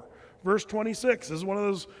 4, verse 26 is one of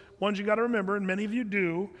those ones you got to remember, and many of you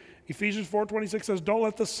do. Ephesians 4:26 says, don't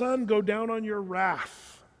let the sun go down on your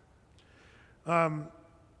wrath. The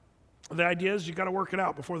idea is you got to work it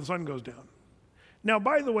out before the sun goes down. Now,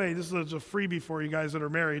 by the way, this is a freebie for you guys that are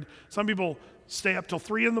married. Some people stay up till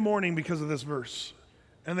 3 a.m. because of this verse,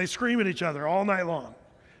 and they scream at each other all night long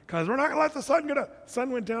because we're not going to let the sun go down. The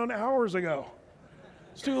sun went down hours ago.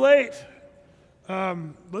 It's too late.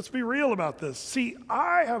 Let's be real about this. See,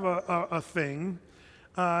 I have a thing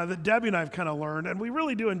that Debbie and I have kind of learned, and we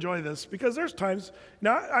really do enjoy this because there's times,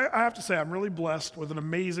 now I have to say I'm really blessed with an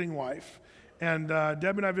amazing wife, and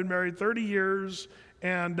Debbie and I have been married 30 years,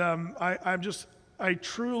 and I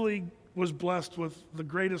truly was blessed with the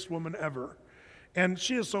greatest woman ever, and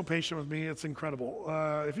she is so patient with me, it's incredible.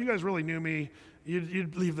 If you guys really knew me,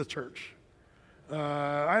 you'd leave the church.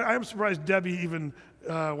 I'm surprised Debbie even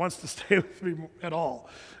wants to stay with me at all.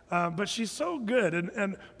 But she's so good.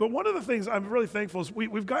 But one of the things I'm really thankful is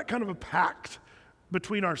we've got kind of a pact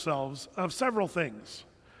between ourselves of several things.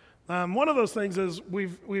 One of those things is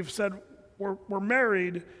we've said we're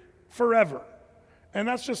married forever. And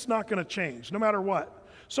that's just not going to change, no matter what.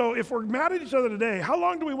 So if we're mad at each other today, how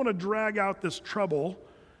long do we want to drag out this trouble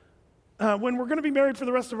when we're going to be married for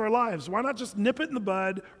the rest of our lives? Why not just nip it in the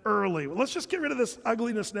bud early? Well, let's just get rid of this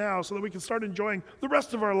ugliness now so that we can start enjoying the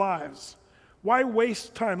rest of our lives. Why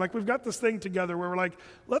waste time? Like, we've got this thing together where we're like,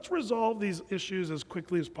 let's resolve these issues as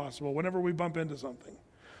quickly as possible whenever we bump into something.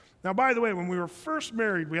 Now, by the way, when we were first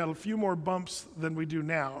married, we had a few more bumps than we do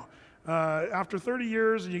now. After 30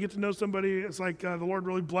 years and you get to know somebody, it's like the Lord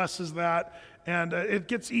really blesses that. And it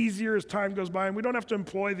gets easier as time goes by. And we don't have to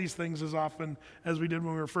employ these things as often as we did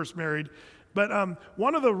when we were first married. But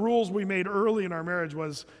one of the rules we made early in our marriage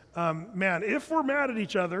was, if we're mad at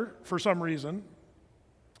each other for some reason,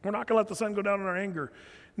 we're not going to let the sun go down in our anger.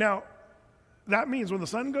 Now, that means when the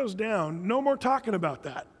sun goes down, no more talking about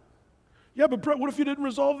that. Yeah, but Brett, what if you didn't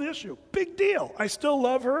resolve the issue? Big deal. I still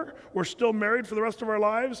love her. We're still married for the rest of our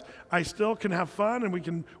lives. I still can have fun,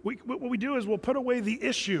 and what we do is we'll put away the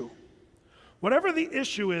issue. Whatever the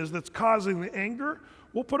issue is that's causing the anger,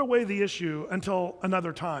 we'll put away the issue until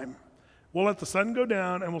another time. We'll let the sun go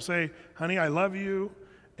down, and we'll say, honey, I love you,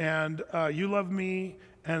 and you love me,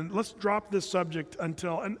 and let's drop this subject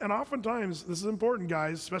until, and oftentimes, this is important,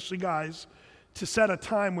 guys, especially guys, to set a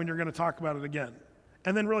time when you're going to talk about it again.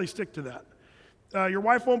 And then really stick to that. Your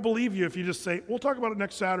wife won't believe you if you just say, we'll talk about it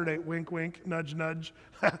next Saturday, wink, wink, nudge, nudge.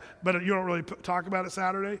 But you don't really talk about it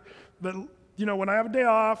Saturday. But, when I have a day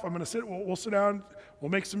off, I'm going to sit, we'll sit down,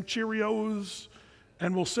 we'll make some Cheerios,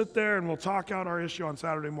 and we'll sit there and we'll talk out our issue on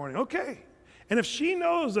Saturday morning. Okay. And if she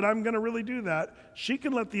knows that I'm going to really do that, she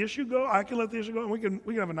can let the issue go, I can let the issue go, and we can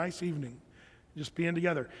have a nice evening. Just being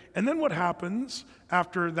together. And then what happens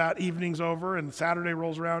after that evening's over and Saturday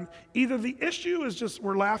rolls around, either the issue is just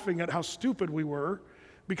we're laughing at how stupid we were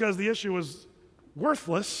because the issue was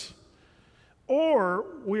worthless, or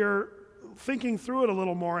we're thinking through it a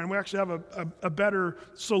little more, and we actually have a better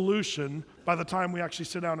solution by the time we actually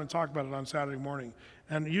sit down and talk about it on Saturday morning.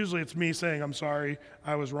 And usually it's me saying, I'm sorry,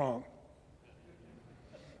 I was wrong.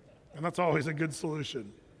 And that's always a good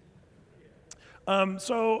solution.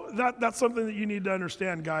 So that's something that you need to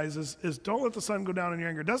understand, guys, is don't let the sun go down in your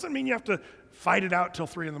anger. It doesn't mean you have to fight it out till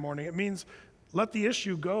 3 a.m. It means let the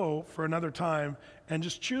issue go for another time and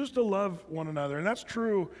just choose to love one another. And that's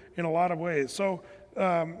true in a lot of ways. So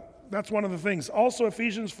that's one of the things. Also,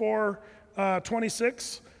 Ephesians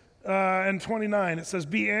 4:26 and 29, it says,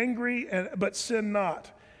 be angry, but sin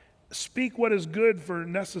not. Speak what is good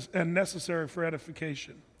and necessary for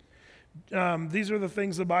edification. These are the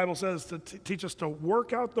things the Bible says to teach us to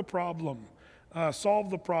work out the problem, solve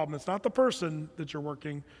the problem. It's not the person that you're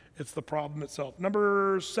working, it's the problem itself.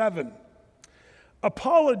 Number 7,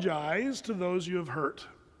 apologize to those you have hurt.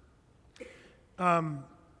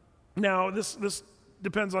 Now, this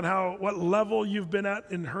depends on what level you've been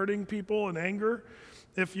at in hurting people and anger.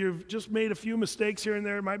 If you've just made a few mistakes here and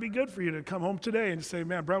there, it might be good for you to come home today and say,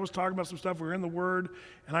 man, Brett was talking about some stuff, we were in the Word,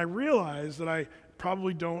 and I realized that I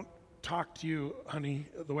probably don't talk to you, honey,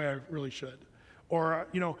 the way I really should. Or,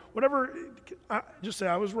 whatever, just say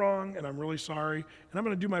I was wrong and I'm really sorry, and I'm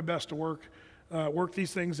going to do my best to work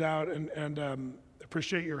these things out and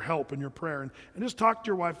appreciate your help and your prayer. And just talk to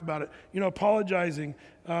your wife about it. Apologizing.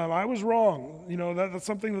 I was wrong. That's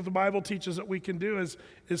something that the Bible teaches that we can do is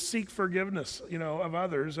seek forgiveness, of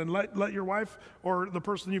others, and let your wife or the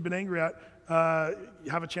person you've been angry at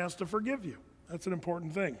have a chance to forgive you. That's an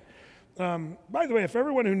important thing. By the way, if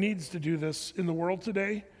everyone who needs to do this in the world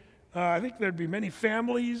today, I think there'd be many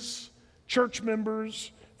families, church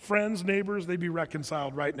members, friends, neighbors, they'd be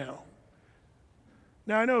reconciled right now.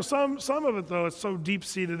 Now, I know some of it, though, it's so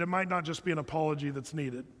deep-seated, it might not just be an apology that's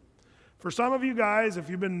needed. For some of you guys, if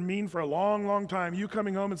you've been mean for a long, long time, you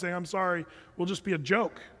coming home and saying, I'm sorry, will just be a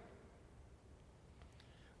joke.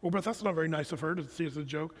 Well, but that's not very nice of her to see it's a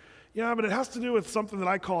joke. Yeah, but it has to do with something that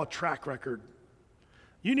I call a track record.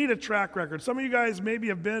 You need a track record. Some of you guys maybe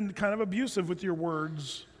have been kind of abusive with your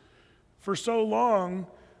words for so long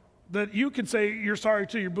that you can say you're sorry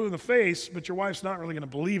till you're blue in the face, but your wife's not really going to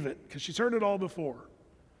believe it because she's heard it all before.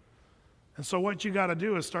 And so what you got to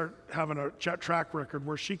do is start having a track record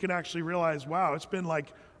where she can actually realize, wow, it's been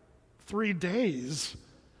like 3 days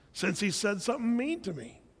since he said something mean to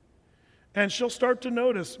me. And she'll start to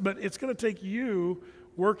notice, but it's going to take you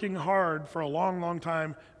working hard for a long, long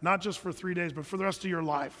time, not just for 3 days, but for the rest of your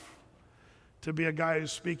life, to be a guy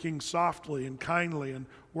who's speaking softly and kindly and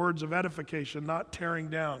words of edification, not tearing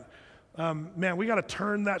down. Man, we got to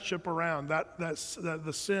turn that ship around,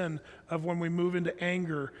 the sin of when we move into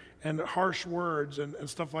anger and harsh words and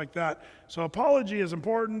stuff like that. So apology is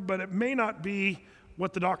important, but it may not be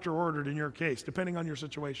what the doctor ordered in your case, depending on your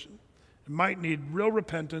situation. It might need real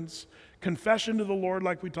repentance, confession to the Lord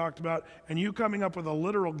like we talked about, and you coming up with a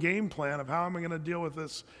literal game plan of how am I going to deal with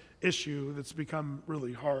this issue that's become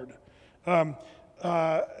really hard.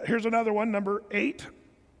 Here's another one, number 8.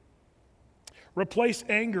 Replace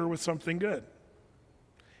anger with something good.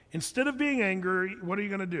 Instead of being angry, what are you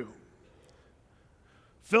going to do?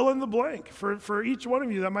 Fill in the blank. For each one of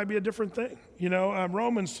you, that might be a different thing.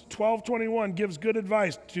 Romans 12:21 gives good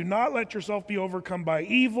advice. Do not let yourself be overcome by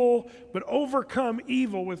evil, but overcome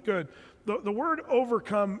evil with good. The word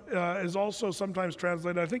overcome is also sometimes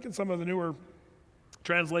translated, I think in some of the newer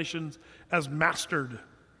translations, as mastered.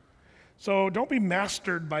 So don't be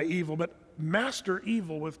mastered by evil, but master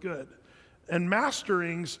evil with good. And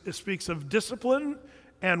mastering speaks of discipline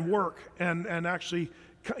and work and actually,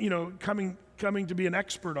 coming to be an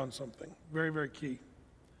expert on something. Very, very key.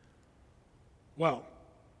 Well,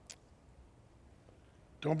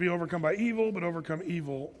 don't be overcome by evil, but overcome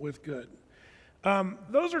evil with good.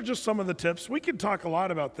 Those are just some of the tips. We could talk a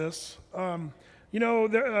lot about this.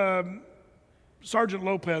 Sergeant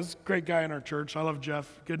Lopez, great guy in our church. I love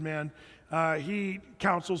Jeff, good man. He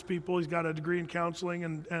counsels people. He's got a degree in counseling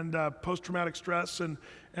and post-traumatic stress and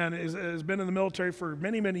has been in the military for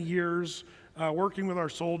many, many years, working with our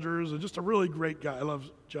soldiers, and just a really great guy. I love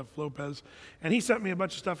Jeff Lopez. And he sent me a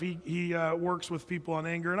bunch of stuff. He works with people on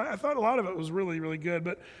anger, and I thought a lot of it was really, really good.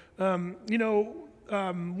 But,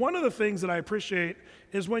 one of the things that I appreciate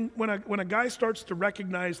is when a guy starts to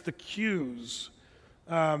recognize the cues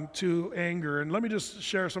to anger. And let me just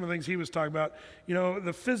share some of the things he was talking about.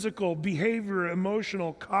 The physical, behavior,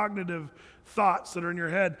 emotional, cognitive thoughts that are in your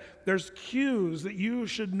head. There's cues that you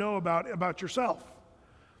should know about yourself.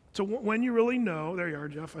 So when you really know, there you are,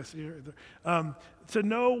 Jeff, I see you right there. To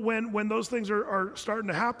know when those things are starting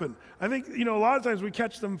to happen. I think, a lot of times we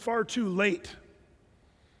catch them far too late.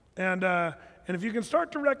 And And if you can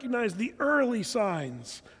start to recognize the early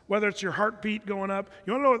signs, whether it's your heartbeat going up,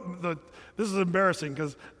 you want to know this is embarrassing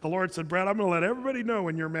because the Lord said, Brad, I'm going to let everybody know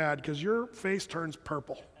when you're mad because your face turns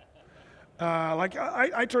purple.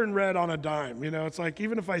 I turn red on a dime. It's like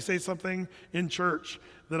even if I say something in church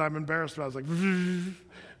that I'm embarrassed about, it's like,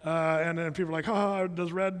 and then people are like,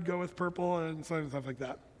 does red go with purple? And stuff like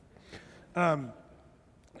that.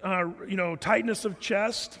 Tightness of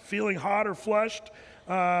chest, feeling hot or flushed,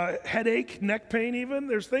 headache, neck pain even.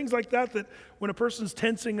 There's things like that when a person's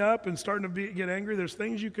tensing up and starting to get angry, there's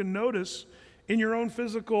things you can notice in your own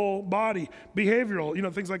physical body.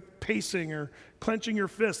 Behavioral, things like pacing or clenching your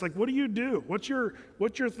fists. Like, what do you do? What's your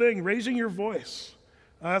thing? Raising your voice.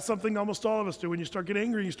 That's something almost all of us do. When you start getting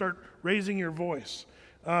angry, you start raising your voice,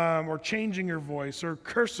 or changing your voice, or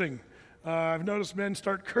cursing. I've noticed men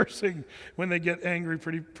start cursing when they get angry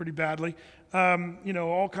pretty badly.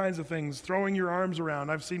 All kinds of things. Throwing your arms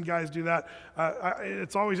around. I've seen guys do that.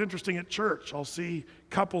 It's always interesting at church. I'll see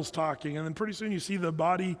couples talking, and then pretty soon you see the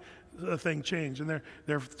body thing change, and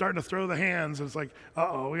they're starting to throw the hands. And it's like,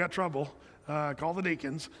 we got trouble. Call the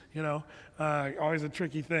deacons. Always a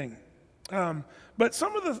tricky thing. But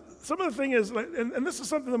some of the thing is, and this is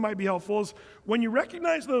something that might be helpful, is when you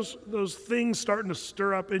recognize those things starting to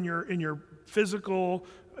stir up in your physical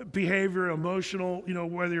behavior, emotional,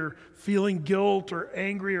 whether you're feeling guilt or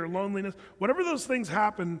angry or loneliness, whatever those things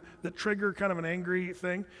happen that trigger kind of an angry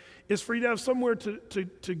thing, is for you to have somewhere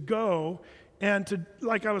to go and to,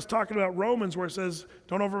 like I was talking about Romans, where it says,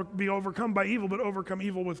 don't be overcome by evil, but overcome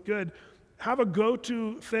evil with good. Have a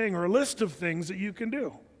go-to thing or a list of things that you can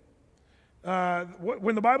do.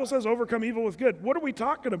 When the Bible says overcome evil with good, what are we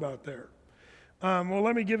talking about there? Well,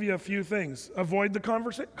 let me give you a few things. Avoid the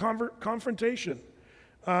confrontation.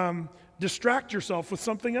 Distract yourself with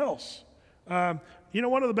something else.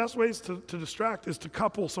 One of the best ways to distract is to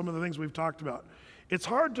couple some of the things we've talked about. It's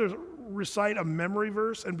hard to recite a memory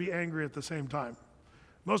verse and be angry at the same time.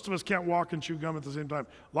 Most of us can't walk and chew gum at the same time.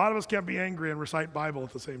 A lot of us can't be angry and recite Bible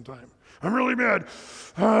at the same time. I'm really mad.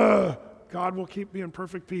 God will keep me in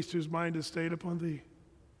perfect peace whose mind is stayed upon thee.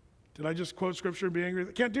 Did I just quote scripture and be angry?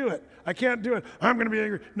 I can't do it. I can't do it. I'm going to be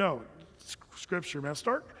angry. No, scripture, man.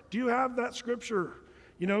 Do you have that scripture?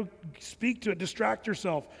 Speak to it. Distract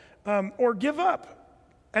yourself. Or give up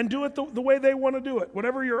and do it the way they want to do it.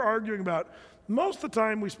 Whatever you're arguing about. Most of the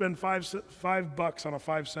time we spend $5 on a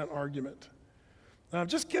 5-cent argument.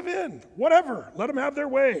 Just give in. Whatever. Let them have their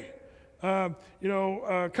way.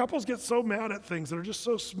 Couples get so mad at things that are just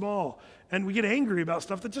so small, and we get angry about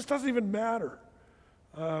stuff that just doesn't even matter.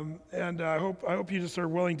 And I hope you just are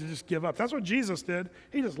willing to just give up. That's what Jesus did.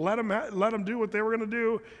 He just let them do what they were going to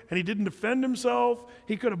do, and he didn't defend himself.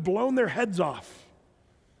 He could have blown their heads off.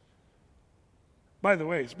 By the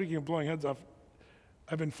way, speaking of blowing heads off,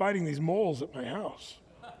 I've been fighting these moles at my house.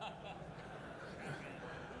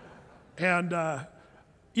 And I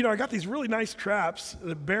got these really nice traps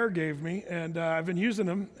that Bear gave me, and I've been using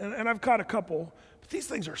them, and I've caught a couple. But these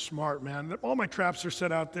things are smart, man. All my traps are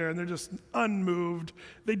set out there, and they're just unmoved.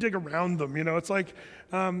 They dig around them, It's like,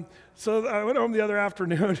 so I went home the other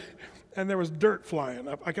afternoon, and there was dirt flying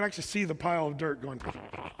up. I could actually see the pile of dirt going.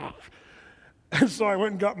 And so I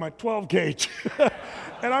went and got my 12 gauge.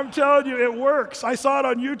 And I'm telling you, it works. I saw it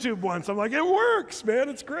on YouTube once. I'm like, it works, man.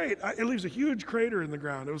 It's great. It leaves a huge crater in the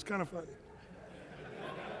ground. It was kind of fun.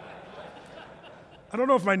 I don't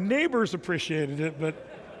know if my neighbors appreciated it, but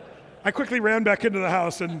I quickly ran back into the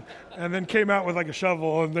house and then came out with like a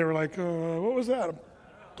shovel, and they were like, what was that?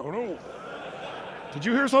 Don't know. Did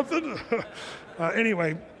you hear something?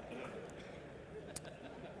 Anyway,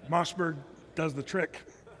 Mossberg does the trick.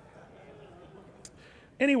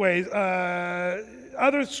 Anyways,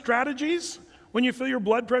 other strategies, when you feel your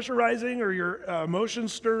blood pressure rising or your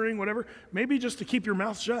emotions stirring, whatever, maybe just to keep your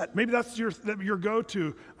mouth shut. Maybe that's your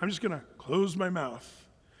go-to. I'm just going to close my mouth.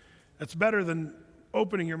 That's better than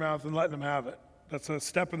opening your mouth and letting them have it. That's a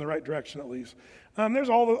step in the right direction, at least. There's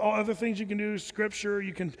all other things you can do, scripture.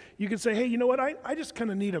 You can say, hey, you know what? I just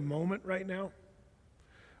kind of need a moment right now.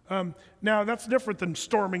 Now, that's different than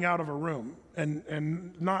storming out of a room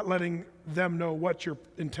and not letting them know what your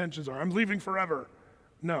intentions are. I'm leaving forever.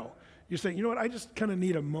 No. You say, you know what, I just kind of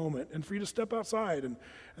need a moment, and for you to step outside. And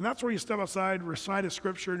that's where you step outside, recite a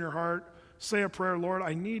scripture in your heart, say a prayer, Lord,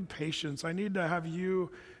 I need patience. I need to have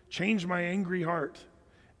you change my angry heart.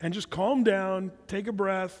 And just calm down, take a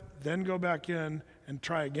breath, then go back in and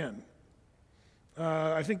try again.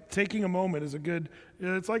 I think taking a moment is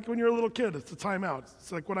it's like when you're a little kid, it's a timeout.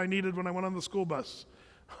 It's like what I needed when I went on the school bus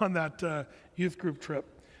on that youth group trip.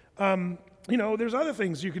 There's other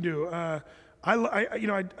things you can do.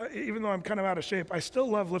 Even though I'm kind of out of shape, I still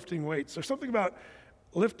love lifting weights. There's something about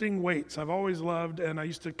lifting weights I've always loved, and I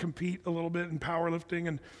used to compete a little bit in powerlifting,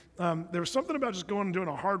 and there was something about just going and doing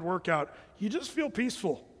a hard workout. You just feel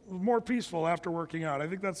peaceful, more peaceful after working out. I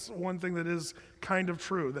think that's one thing that is kind of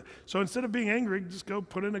true. So instead of being angry, just go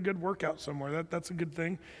put in a good workout somewhere. That's a good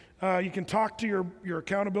thing. You can talk to your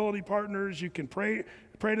accountability partners. You can pray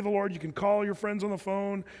to the Lord. You can call your friends on the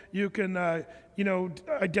phone. You can,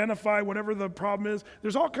 identify whatever the problem is.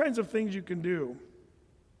 There's all kinds of things you can do.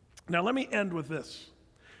 Now, let me end with this.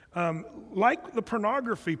 Like the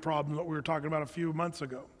pornography problem that we were talking about a few months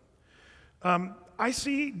ago, I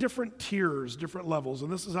see different tiers, different levels,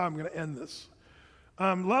 and this is how I'm going to end this.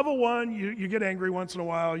 Level one, you get angry once in a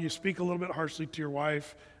while. You speak a little bit harshly to your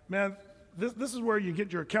wife. Man, this is where you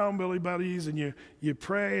get your accountability buddies and you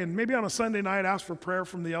pray, and maybe on a Sunday night ask for prayer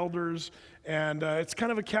from the elders, and it's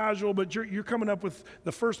kind of a casual, but you're coming up with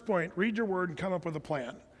the first point. Read your word and come up with a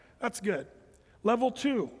plan. That's good. Level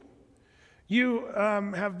two, you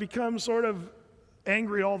have become sort of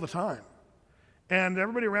angry all the time. And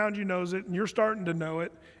everybody around you knows it, and you're starting to know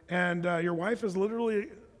it. And your wife is literally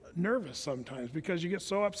nervous sometimes because you get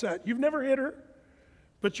so upset. You've never hit her,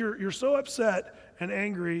 but you're so upset and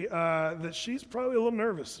angry that she's probably a little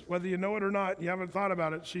nervous. Whether you know it or not, you haven't thought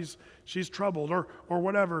about it, she's troubled or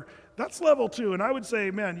whatever. That's level two. And I would say,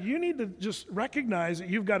 man, you need to just recognize that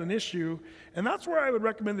you've got an issue. And that's where I would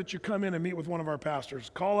recommend that you come in and meet with one of our pastors.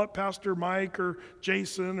 Call up Pastor Mike or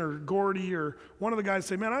Jason or Gordy or one of the guys.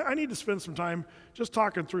 Say, man, I need to spend some time just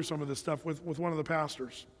talking through some of this stuff with one of the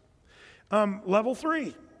pastors. Level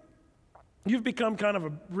three, you've become kind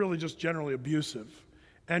of really just generally abusive.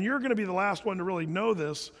 And you're going to be the last one to really know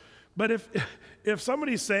this. But if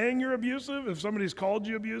somebody's saying you're abusive, if somebody's called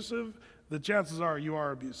you abusive, the chances are you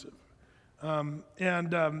are abusive.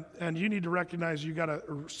 And you need to recognize you got a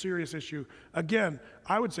serious issue. Again,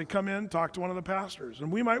 I would say come in, talk to one of the pastors,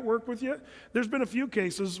 and we might work with you. There's been a few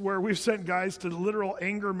cases where we've sent guys to literal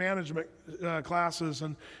anger management classes,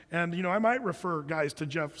 and I might refer guys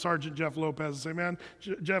to Sergeant Jeff Lopez and say, man,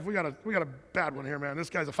 Jeff, we got a bad one here, man. This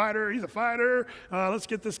guy's a fighter. He's a fighter. Let's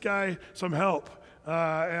get this guy some help.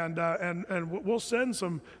 And we'll send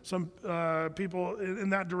some people in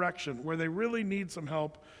that direction where they really need some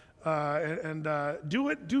help.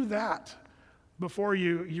 Do that before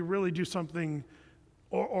you really do something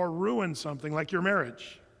or ruin something like your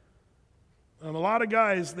marriage. A lot of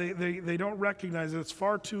guys, they don't recognize that it's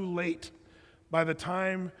far too late by the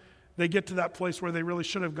time they get to that place where they really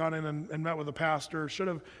should have gone in and met with a pastor, should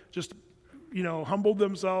have just, humbled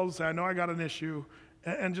themselves, say, I know I got an issue,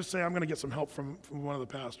 and just say, I'm going to get some help from one of the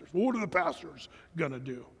pastors. Well, what are the pastors going to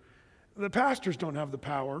do? The pastors don't have the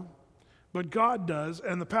power. But God does,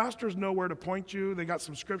 and the pastors know where to point you. They got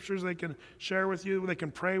some scriptures they can share with you. They can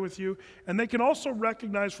pray with you. And they can also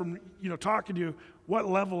recognize from, talking to you what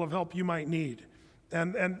level of help you might need.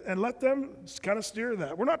 And let them kind of steer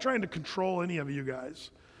that. We're not trying to control any of you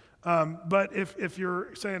guys. But if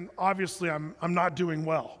you're saying, obviously I'm not doing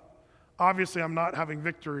well, obviously I'm not having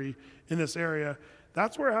victory in this area,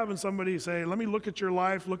 that's where having somebody say, let me look at your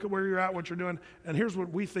life, look at where you're at, what you're doing, and here's what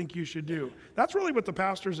we think you should do. That's really what the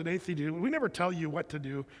pastors at Athey do. We never tell you what to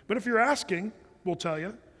do, but if you're asking, we'll tell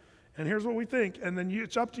you. And here's what we think. And then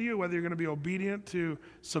it's up to you whether you're going to be obedient to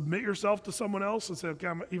submit yourself to someone else and say, okay,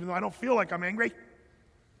 even though I don't feel like I'm angry,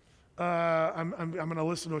 I'm going to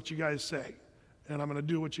listen to what you guys say, and I'm going to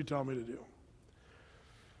do what you tell me to do.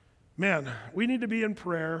 Man, we need to be in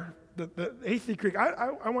prayer. The Athey Creek,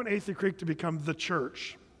 I want Athey Creek to become the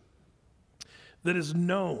church that is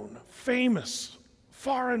known, famous,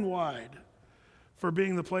 far and wide, for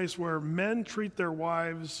being the place where men treat their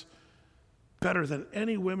wives better than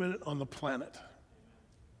any women on the planet.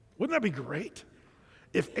 Wouldn't that be great?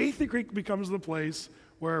 If Athey Creek becomes the place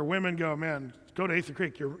where women go, man, go to Athey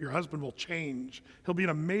Creek, your husband will change. He'll be an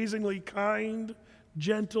amazingly kind,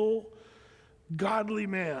 gentle, godly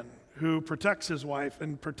man who protects his wife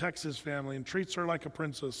and protects his family and treats her like a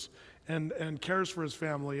princess and cares for his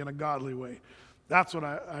family in a godly way. That's what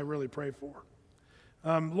I really pray for.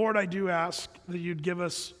 Lord, I do ask that you'd give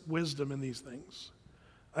us wisdom in these things.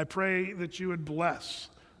 I pray that you would bless,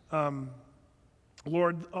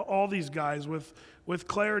 Lord, all these guys with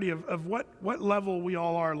clarity of what level we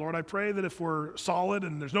all are. Lord, I pray that if we're solid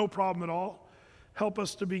and there's no problem at all, help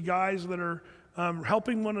us to be guys that are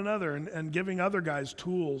helping one another and giving other guys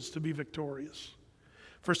tools to be victorious.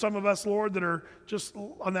 For some of us, Lord, that are just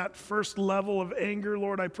on that first level of anger,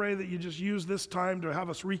 Lord, I pray that you just use this time to have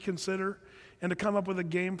us reconsider and to come up with a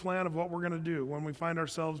game plan of what we're going to do when we find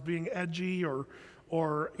ourselves being edgy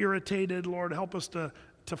or irritated. Lord, help us to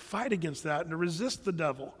fight against that and to resist the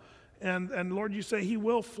devil And Lord, you say he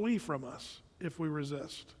will flee from us if we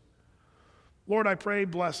resist. Lord, I pray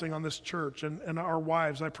blessing on this church and our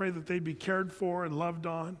wives. I pray that they'd be cared for and loved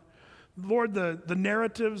on. Lord, the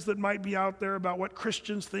narratives that might be out there about what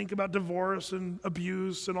Christians think about divorce and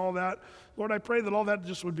abuse and all that, Lord, I pray that all that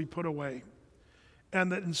just would be put away.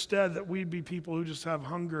 And that instead that we'd be people who just have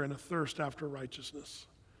hunger and a thirst after righteousness.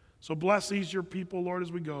 So bless these your people, Lord,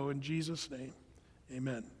 as we go. In Jesus' name,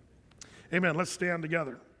 amen. Amen. Let's stand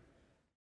together.